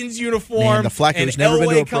Redskins uniform. Man, the Flacco's and never been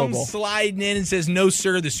to Elway a Pro comes Bowl. sliding in and says, no,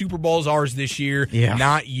 sir, the Super Bowl's ours this year. Yeah.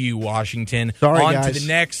 Not you, Washington. Sorry, On guys. to the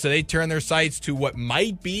next. So they turn their sights to what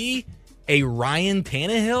might be a Ryan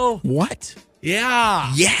Tannehill. What?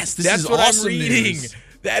 Yeah. Yes, this That's is what awesome I'm reading. news.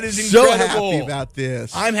 That is So incredible. happy about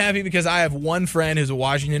this. I'm happy because I have one friend who's a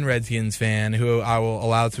Washington Redskins fan who I will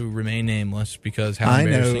allow to remain nameless because how I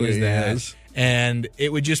know embarrassing is he that? is. And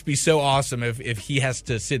it would just be so awesome if he has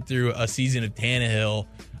to sit through a season of Tannehill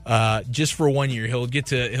just for 1 year. He'll get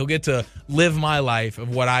to live my life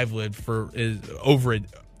of what I've lived for over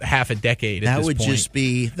half a decade. That at this would point. just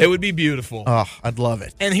be. It would be beautiful. Oh, I'd love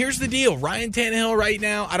it. And here's the deal. Ryan Tannehill right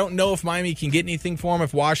now, I don't know if Miami can get anything for him,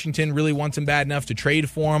 if Washington really wants him bad enough to trade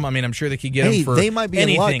for him. I mean, I'm sure they could get him for They might be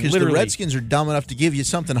anything, in luck because the literally. Redskins are dumb enough to give you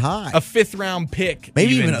something high. A fifth-round pick.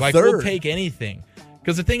 Maybe even a like, third. We'll take anything.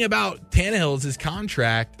 Because the thing about Tannehill is his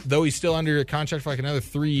contract, though he's still under a contract for like another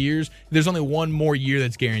 3 years, there's only one more year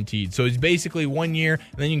that's guaranteed. So he's basically 1 year,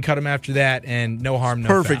 and then you can cut him after that, and no harm, no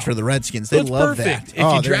foul. Perfect for the Redskins. They love perfect. that.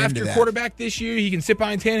 If you draft your quarterback this year, he can sit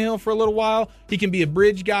behind Tannehill for a little while. He can be a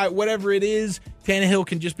bridge guy, whatever it is. Tannehill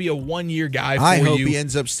can just be a 1 year guy for you. I hope he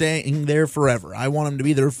ends up staying there forever. I want him to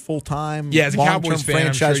be there full-time, yeah, as a long-term Cowboys fan,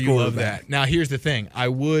 I'm sure franchise you love quarterback. that. Now, here's the thing. I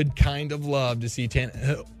would kind of love to see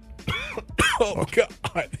Tannehill. Oh,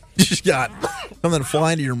 God. You just got something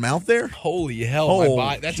fly into your mouth there? Holy hell. Oh, my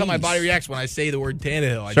body, that's how my jeez. body reacts when I say the word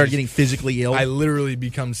Tannehill. Start getting physically ill? I literally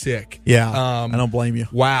become sick. Yeah, I don't blame you.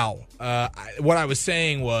 Wow. What I was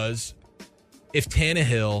saying was, if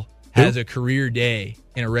Tannehill has a career day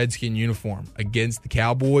in a Redskin uniform against the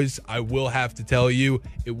Cowboys, I will have to tell you,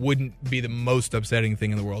 it wouldn't be the most upsetting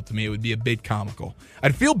thing in the world to me. It would be a bit comical.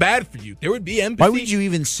 I'd feel bad for you. There would be empathy. Why would you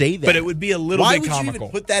even say that? But it would be a little bit comical. Why would you even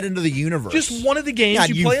put that into the universe? Just one of the games. God,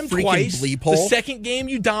 you play him freaking twice. bleep The hole. second game,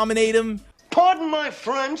 you dominate him. Pardon my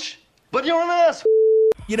French, but you're an ass.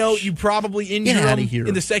 You know, you probably injure Get outta him here.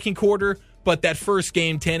 in the second quarter, but that first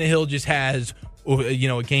game, Tannehill just has,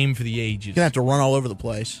 a game for the ages. You're going to have to run all over the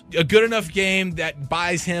place. A good enough game that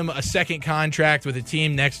buys him a second contract with a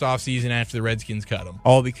team next offseason after the Redskins cut him.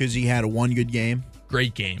 All because he had one good game?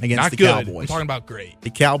 Great game. Against Not the good. Cowboys. I'm talking about great. The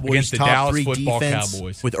Cowboys' Against the top Dallas three football defense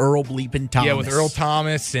Cowboys. with Earl Bleepin Thomas. Yeah, with Earl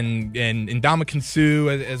Thomas and Ndamukong Suh,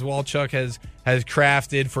 as Walchuk has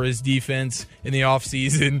crafted for his defense in the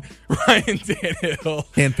offseason. Ryan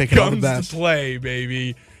Tannehill Can't pick it all the comes best. to play,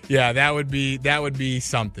 baby. Yeah, that would be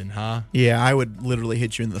something, huh? Yeah, I would literally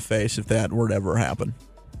hit you in the face if that were to ever happen.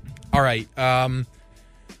 All right.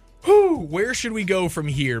 Where should we go from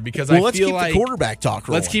here? Because I let's feel keep like the quarterback talk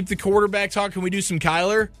rolling. Let's keep the quarterback talk. Can we do some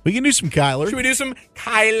Kyler? We can do some Kyler. Should we do some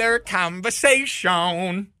Kyler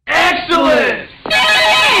conversation? Excellent!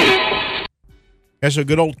 Yeah, so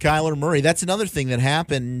good old Kyler Murray. That's another thing that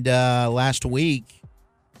happened last week.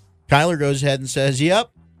 Kyler goes ahead and says, yep,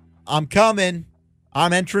 I'm coming.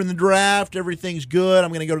 I'm entering the draft. Everything's good.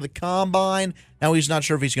 I'm going to go to the combine. Now he's not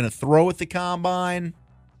sure if he's going to throw at the combine.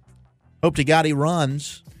 Hope to God he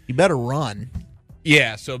runs. He better run.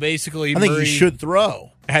 Yeah, so basically I think Murray he should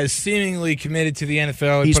throw. has seemingly committed to the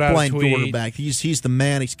NFL. He He's put out a playing tweet. quarterback. He's the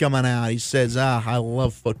man. He's coming out. He says, I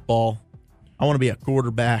love football. I want to be a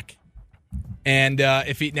quarterback. And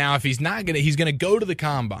if he's not gonna, he's gonna go to the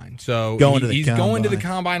combine. So he's combine. going to the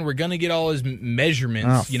combine. We're gonna get all his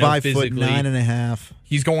measurements. 5 physically. foot 9.5.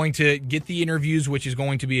 He's going to get the interviews, which is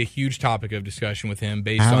going to be a huge topic of discussion with him.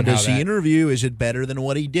 Based How on does how he that, interview? Is it better than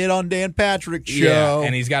what he did on Dan Patrick's show? Yeah,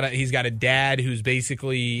 and he's got a dad who's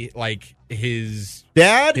basically like his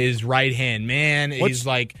dad, his right hand man. He's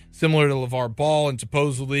like similar to LeVar Ball and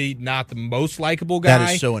supposedly not the most likable guy.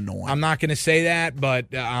 That is so annoying. I'm not going to say that,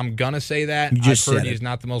 but I'm going to say that. You just I've heard said he's it.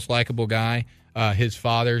 not the most likable guy. His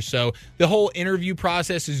father. So the whole interview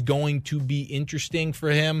process is going to be interesting for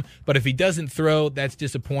him. But if he doesn't throw, that's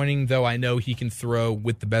disappointing, though I know he can throw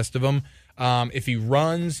with the best of them. If he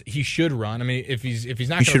runs, he should run. I mean, if he's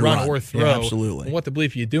not going to run or throw, yeah, absolutely. What the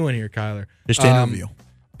bleep are you doing here, Kyler? Just interview.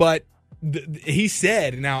 But he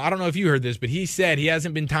said, now, I don't know if you heard this, but he said he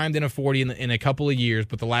hasn't been timed in a 40 in a couple of years,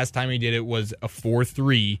 but the last time he did it was a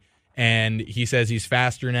 4.3, and he says he's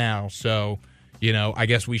faster now. So, I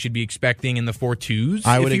guess we should be expecting in the 4.2s.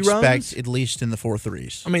 I would if he expect runs. at least in the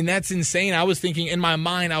 4.3s. I mean, that's insane. I was thinking, in my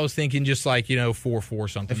mind, just like, 4.4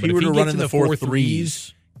 something. If But he were to gets run in the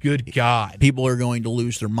 4.3s, good God. People are going to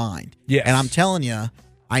lose their mind. Yes. And I'm telling you,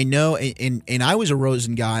 I know, and I was a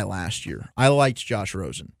Rosen guy last year. I liked Josh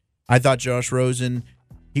Rosen. I thought Josh Rosen,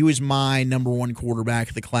 he was my number one quarterback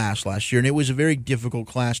of the class last year, and it was a very difficult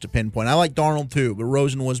class to pinpoint. I like Darnold too, but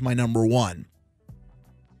Rosen was my number one.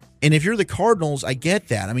 And if you're the Cardinals, I get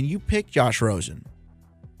that. I mean, you pick Josh Rosen.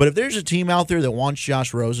 But if there's a team out there that wants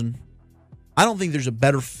Josh Rosen, I don't think there's a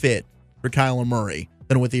better fit for Kyler Murray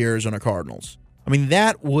than with the Arizona Cardinals. I mean,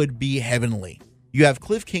 that would be heavenly. You have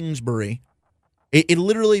Cliff Kingsbury. It'd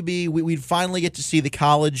literally be, we'd finally get to see the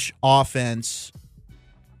college offense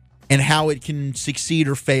and how it can succeed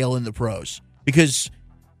or fail in the pros. Because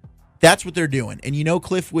that's what they're doing. And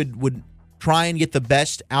Cliff would try and get the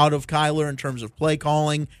best out of Kyler in terms of play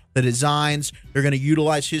calling, the designs. They're going to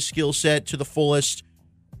utilize his skill set to the fullest.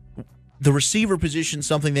 The receiver position,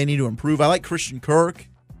 something they need to improve. I like Christian Kirk,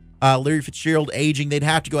 Larry Fitzgerald aging. They'd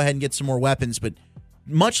have to go ahead and get some more weapons. But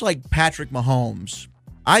much like Patrick Mahomes,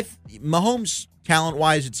 Mahomes,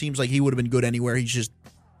 talent-wise, it seems like he would have been good anywhere. He's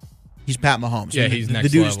Pat Mahomes. Yeah, he's next the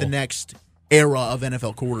dude level. is the next era of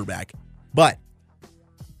NFL quarterback. But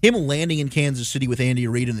him landing in Kansas City with Andy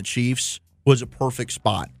Reid and the Chiefs was a perfect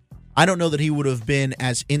spot. I don't know that he would have been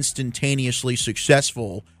as instantaneously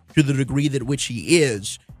successful to the degree that which he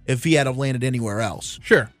is if he had have landed anywhere else.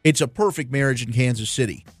 Sure. It's a perfect marriage in Kansas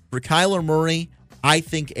City. For Kyler Murray, I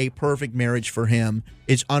think a perfect marriage for him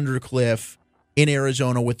is under Cliff in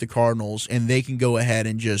Arizona with the Cardinals, and they can go ahead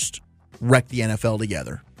and just wreck the NFL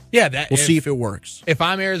together. Yeah, we'll see if it works. If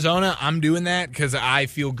I'm Arizona, I'm doing that because I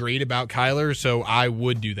feel great about Kyler, so I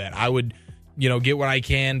would do that. I would, get what I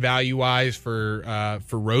can value-wise for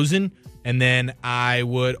Rosen, and then I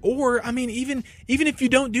would, even if you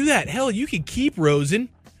don't do that, hell, you could keep Rosen,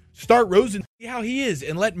 start Rosen, see how he is,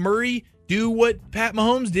 and let Murray do what Pat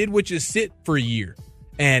Mahomes did, which is sit for a year.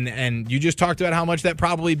 And you just talked about how much that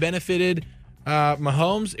probably benefited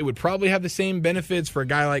Mahomes. It would probably have the same benefits for a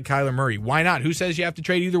guy like Kyler Murray. Why not? Who says you have to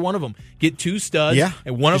trade either one of them? Get two studs,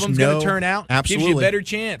 and one of them's going to turn out. Absolutely. Gives you a better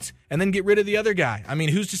chance, and then get rid of the other guy. I mean,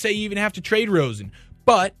 who's to say you even have to trade Rosen?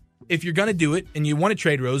 But if you're going to do it and you want to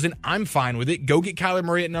trade Rosen, I'm fine with it. Go get Kyler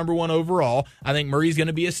Murray at number 1 overall. I think Murray's going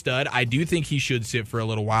to be a stud. I do think he should sit for a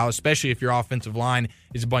little while, especially if your offensive line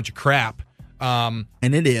is a bunch of crap. And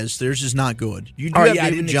it is. Theirs is not good. You do have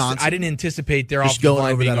David Johnson. I didn't anticipate their just offensive going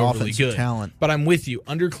line over being that overly offensive good. talent. But I'm with you.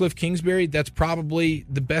 Under Cliff Kingsbury, that's probably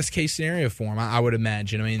the best case scenario for him, I would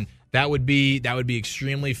imagine. I mean, that would be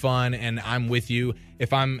extremely fun, and I'm with you.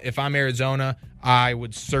 If I'm Arizona, I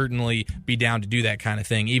would certainly be down to do that kind of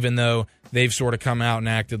thing, even though they've sort of come out and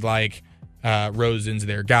acted like Rosen's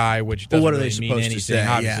their guy, which doesn't really mean anything.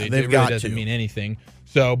 Obviously, they've it really got doesn't mean anything.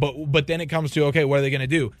 So, but then it comes to, okay, what are they going to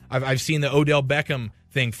do? I've seen the Odell Beckham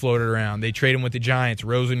thing floated around. They trade him with the Giants.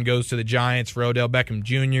 Rosen goes to the Giants for Odell Beckham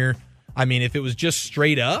Jr. I mean, if it was just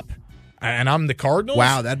straight up, and I'm the Cardinals,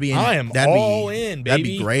 wow, I am all in, baby. That'd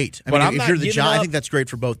be great. I mean, if you're the Giants, I think that's great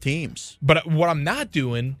for both teams. But what I'm not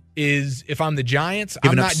doing is, if I'm the Giants,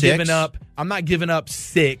 I'm not giving up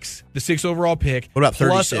 6, the 6th overall pick. What about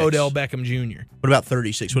 36? Plus Odell Beckham Jr. What about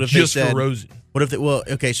 36? What if just they said, for Rosen? What if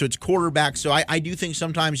okay, so it's quarterbacks. So I do think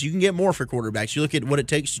sometimes you can get more for quarterbacks. You look at what it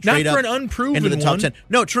takes to trade not for up an unproven into the top one. 10.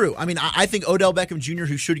 No, true. I mean, I think Odell Beckham Jr.,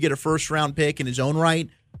 who should get a first-round pick in his own right,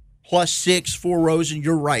 plus 6 for Rosen,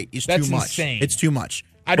 you're right, is That's too much. insane. It's too much.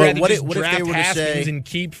 I'd but rather what just if draft they were to Haskins say, and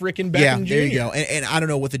keep freaking Beckham yeah, Jr. there you go. And I don't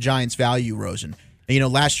know what the Giants value Rosen.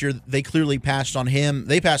 And, last year they clearly passed on him.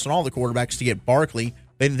 They passed on all the quarterbacks to get Barkley.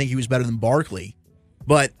 They didn't think he was better than Barkley.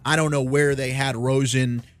 But I don't know where they had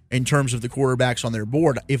Rosen in terms of the quarterbacks on their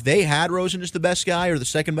board. If they had Rosen as the best guy or the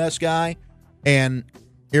second best guy, and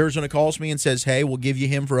Arizona calls me and says, hey, we'll give you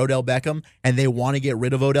him for Odell Beckham, and they want to get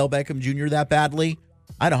rid of Odell Beckham Jr. that badly,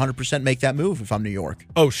 I'd 100% make that move if I'm New York.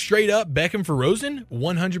 Oh, straight up Beckham for Rosen?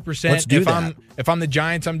 100%. Let's do that. If I'm the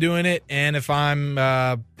Giants, I'm doing it, and if I'm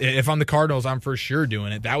the Cardinals, I'm for sure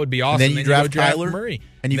doing it. That would be awesome. And then you draft go Kyler, Murray,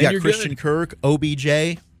 and you've got Christian Kirk,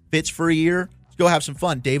 OBJ, Fitz for a year. Let's go have some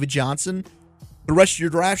fun. David Johnson. The rest of your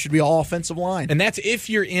draft should be all offensive line. And that's if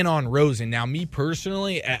you're in on Rosen. Now, me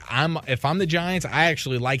personally, if I'm the Giants, I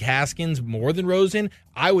actually like Haskins more than Rosen.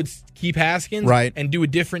 I would keep Haskins and do a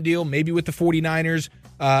different deal, maybe with the 49ers,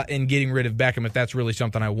 and getting rid of Beckham if that's really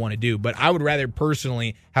something I want to do. But I would rather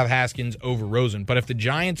personally have Haskins over Rosen. But if the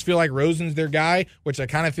Giants feel like Rosen's their guy, which I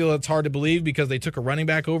kind of feel it's hard to believe because they took a running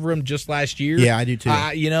back over him just last year. Yeah, I do too.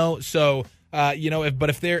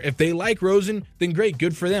 If they like Rosen, then great,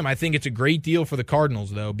 good for them. I think it's a great deal for the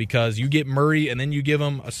Cardinals, though, because you get Murray and then you give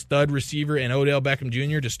them a stud receiver and Odell Beckham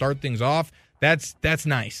Jr. to start things off. That's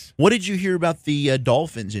nice. What did you hear about the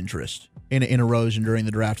Dolphins' interest in a Rosen during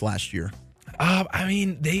the draft last year?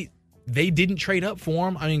 They didn't trade up for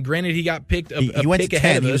him. I mean, granted, he got picked he went pick to 10.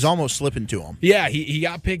 ahead of us. He was almost slipping to him. Yeah, he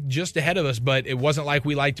got picked just ahead of us, but it wasn't like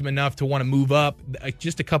we liked him enough to want to move up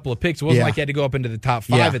just a couple of picks. It wasn't like he had to go up into the top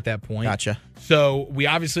 5 at that point. Gotcha. So we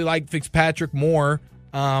obviously liked Fitzpatrick more,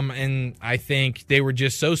 and I think they were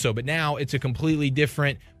just so-so. But now it's a completely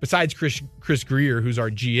different, besides Chris Greer, who's our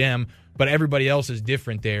GM, but everybody else is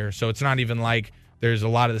different there. So it's not even like there's a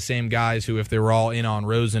lot of the same guys who, if they were all in on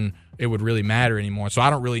Rosen, it would really matter anymore. So I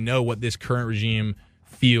don't really know what this current regime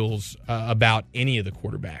feels about any of the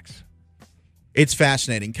quarterbacks. It's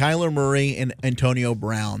fascinating. Kyler Murray and Antonio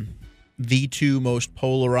Brown, the two most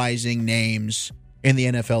polarizing names in the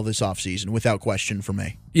NFL this offseason, without question for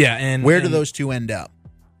me. Yeah, and where do those two end up?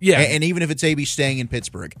 Yeah. And even if it's AB staying in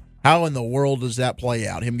Pittsburgh, how in the world does that play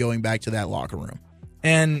out, him going back to that locker room?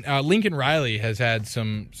 And Lincoln Riley has had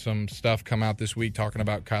some stuff come out this week talking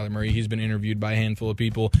about Kyler Murray. He's been interviewed by a handful of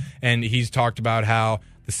people, and he's talked about how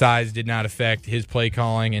the size did not affect his play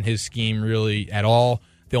calling and his scheme really at all.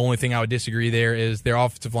 The only thing I would disagree there is their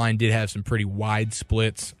offensive line did have some pretty wide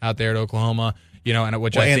splits out there at Oklahoma,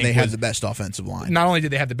 and they had the best offensive line. Not only did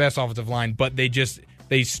they have the best offensive line, but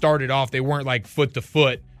they started off, they weren't like foot to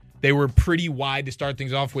foot. they were pretty wide to start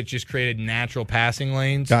things off, which just created natural passing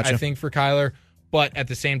lanes, Gotcha. I think, for Kyler. But at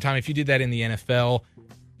the same time, if you did that in the NFL,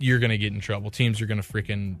 you're going to get in trouble. Teams are going to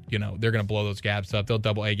freaking, they're going to blow those gaps up. They'll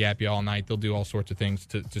double A gap you all night. They'll do all sorts of things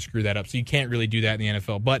to screw that up. So you can't really do that in the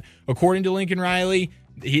NFL. But according to Lincoln Riley,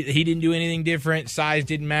 he didn't do anything different. Size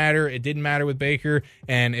didn't matter. It didn't matter with Baker.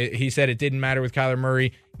 And he said it didn't matter with Kyler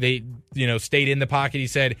Murray. They, stayed in the pocket. He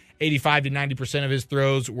said 85 to 90% of his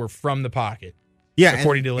throws were from the pocket. Yeah,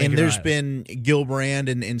 according to Lincoln and there's Riley. been Gilbrand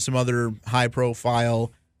and some other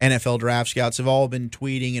high-profile NFL draft scouts have all been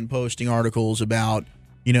tweeting and posting articles about,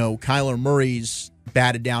 Kyler Murray's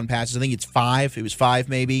batted down passes. I think it's 5. It was 5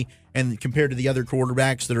 maybe. And compared to the other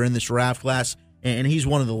quarterbacks that are in this draft class, and he's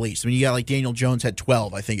one of the least. I mean, you got like Daniel Jones had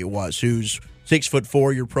 12, I think it was, who's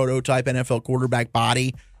 6'4", your prototype NFL quarterback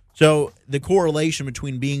body. So the correlation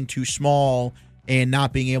between being too small and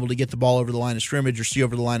not being able to get the ball over the line of scrimmage or see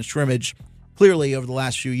over the line of scrimmage, clearly over the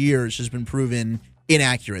last few years has been proven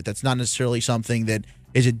inaccurate. That's not necessarily something that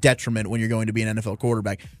is a detriment when you're going to be an NFL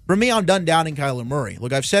quarterback. For me, I'm done doubting Kyler Murray.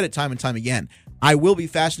 Look, I've said it time and time again. I will be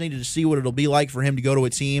fascinated to see what it'll be like for him to go to a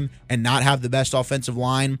team and not have the best offensive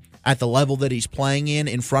line at the level that he's playing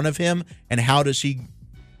in front of him, and how does he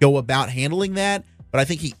go about handling that. But I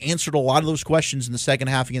think he answered a lot of those questions in the second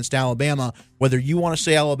half against Alabama. Whether you want to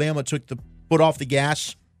say Alabama took the foot off the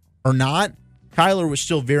gas or not, Kyler was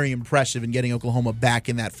still very impressive in getting Oklahoma back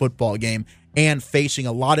in that football game and facing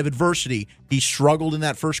a lot of adversity. He struggled in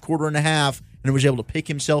that first quarter and a half and was able to pick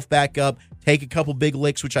himself back up, take a couple big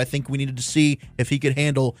licks, which I think we needed to see if he could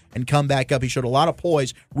handle, and come back up. He showed a lot of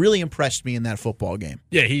poise. Really impressed me in that football game.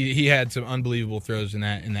 Yeah, he had some unbelievable throws in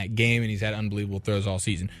that game, and he's had unbelievable throws all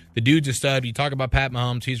season. The dude's a stud. You talk about Pat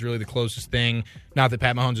Mahomes, he's really the closest thing. Not that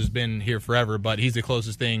Pat Mahomes has been here forever, but he's the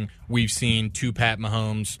closest thing we've seen to Pat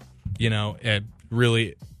Mahomes,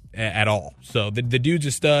 really at all. So the dude's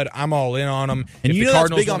a stud. I'm all in on him. And if that's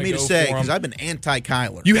big on me to say, because I've been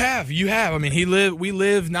anti-Kyler. You have. I mean, we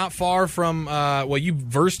live not far from, you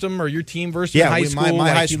versed him, or your team versed him in high school. My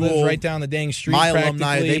high he school, lives right down the dang street. My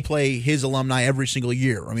alumni, they play his alumni every single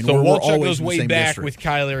year. I mean, so we're Walchuk always goes in the way same back district. with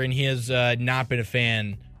Kyler, and he has not been a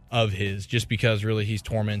fan of his, just because really he's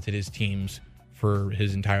tormented his teams for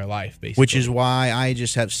his entire life, basically. Which is why I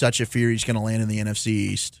just have such a fear he's going to land in the NFC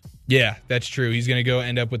East. Yeah, that's true. He's going to go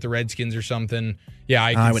end up with the Redskins or something. Yeah,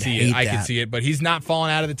 I can see it. I can see it. But he's not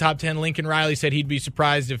falling out of the top 10. Lincoln Riley said he'd be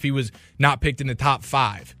surprised if he was not picked in the top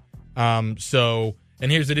 5. And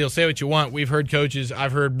here's the deal. Say what you want. We've heard coaches.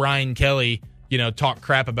 I've heard Brian Kelly, talk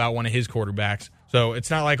crap about one of his quarterbacks. So it's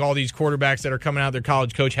not like all these quarterbacks that are coming out, their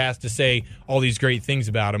college coach has to say all these great things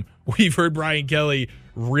about him. We've heard Brian Kelly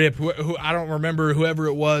rip, who I don't remember whoever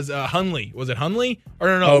it was, Hundley. Was it Hundley?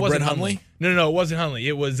 Or no, it wasn't Brett Hundley. No, it wasn't Hundley.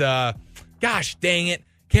 It was, gosh dang it.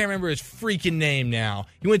 Can't remember his freaking name now.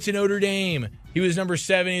 He went to Notre Dame. He was number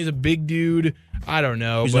 7. He was a big dude. I don't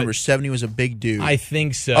know. He was number 7. He was a big dude. I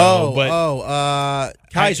think so.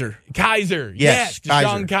 Kaiser. Kaiser. Yes,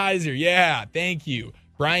 Deshaun Kaiser. Yeah, thank you.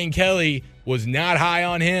 Brian Kelly was not high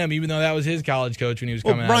on him, even though that was his college coach when he was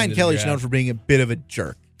coming out. Brian Kelly's known for being a bit of a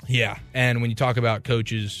jerk. Yeah, and when you talk about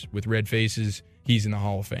coaches with red faces, he's in the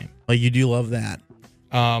Hall of Fame. Like, you do love that.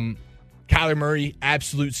 Kyler Murray,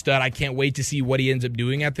 absolute stud. I can't wait to see what he ends up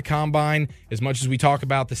doing at the Combine. As much as we talk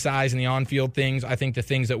about the size and the on-field things, I think the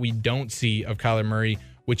things that we don't see of Kyler Murray,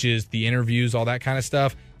 which is the interviews, all that kind of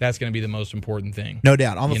stuff, that's going to be the most important thing. No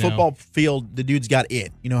doubt. On the football field, the dude's got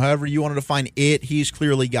it. However you want to define it, he's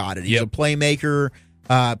clearly got it. He's a playmaker.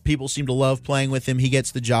 People seem to love playing with him. He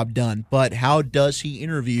gets the job done. But how does he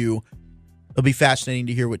interview? It'll be fascinating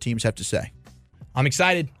to hear what teams have to say. I'm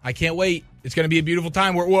excited. I can't wait. It's going to be a beautiful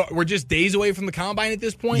time. We're just days away from the Combine at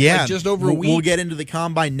this point. Yeah, like just over a week. We'll get into the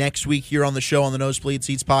Combine next week here on the show on the Nosebleed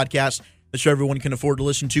Seats podcast. The show everyone can afford to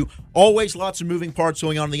listen to. Always lots of moving parts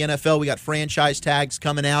going on in the NFL. We got franchise tags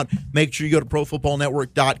coming out. Make sure you go to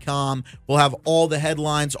ProFootballNetwork.com. We'll have all the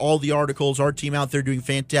headlines, all the articles, our team out there doing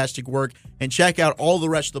fantastic work. And check out all the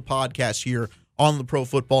rest of the podcasts here on the Pro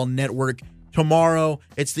Football Network. Tomorrow,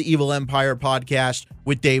 it's the Evil Empire podcast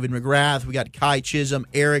with David McGrath. We got Kai Chisholm,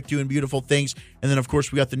 Eric doing beautiful things. And then, of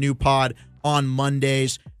course, we got the new pod on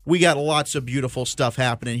Mondays. We got lots of beautiful stuff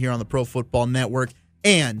happening here on the Pro Football Network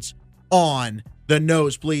and on the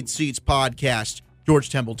Nosebleed Seats podcast. George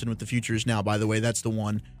Templeton with The Future Is Now, by the way. That's the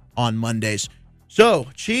one on Mondays. So,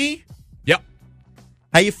 Chi? Yep.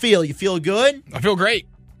 How you feel? You feel good? I feel great.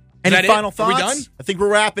 Any final thoughts? Are we done? I think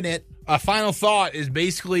we're wrapping it. A final thought is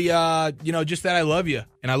basically, just that I love you,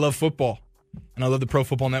 and I love football, and I love the Pro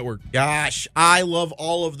Football Network. Gosh, I love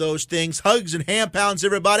all of those things. Hugs and hand pounds,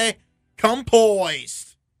 everybody. Come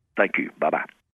poised. Thank you. Bye-bye.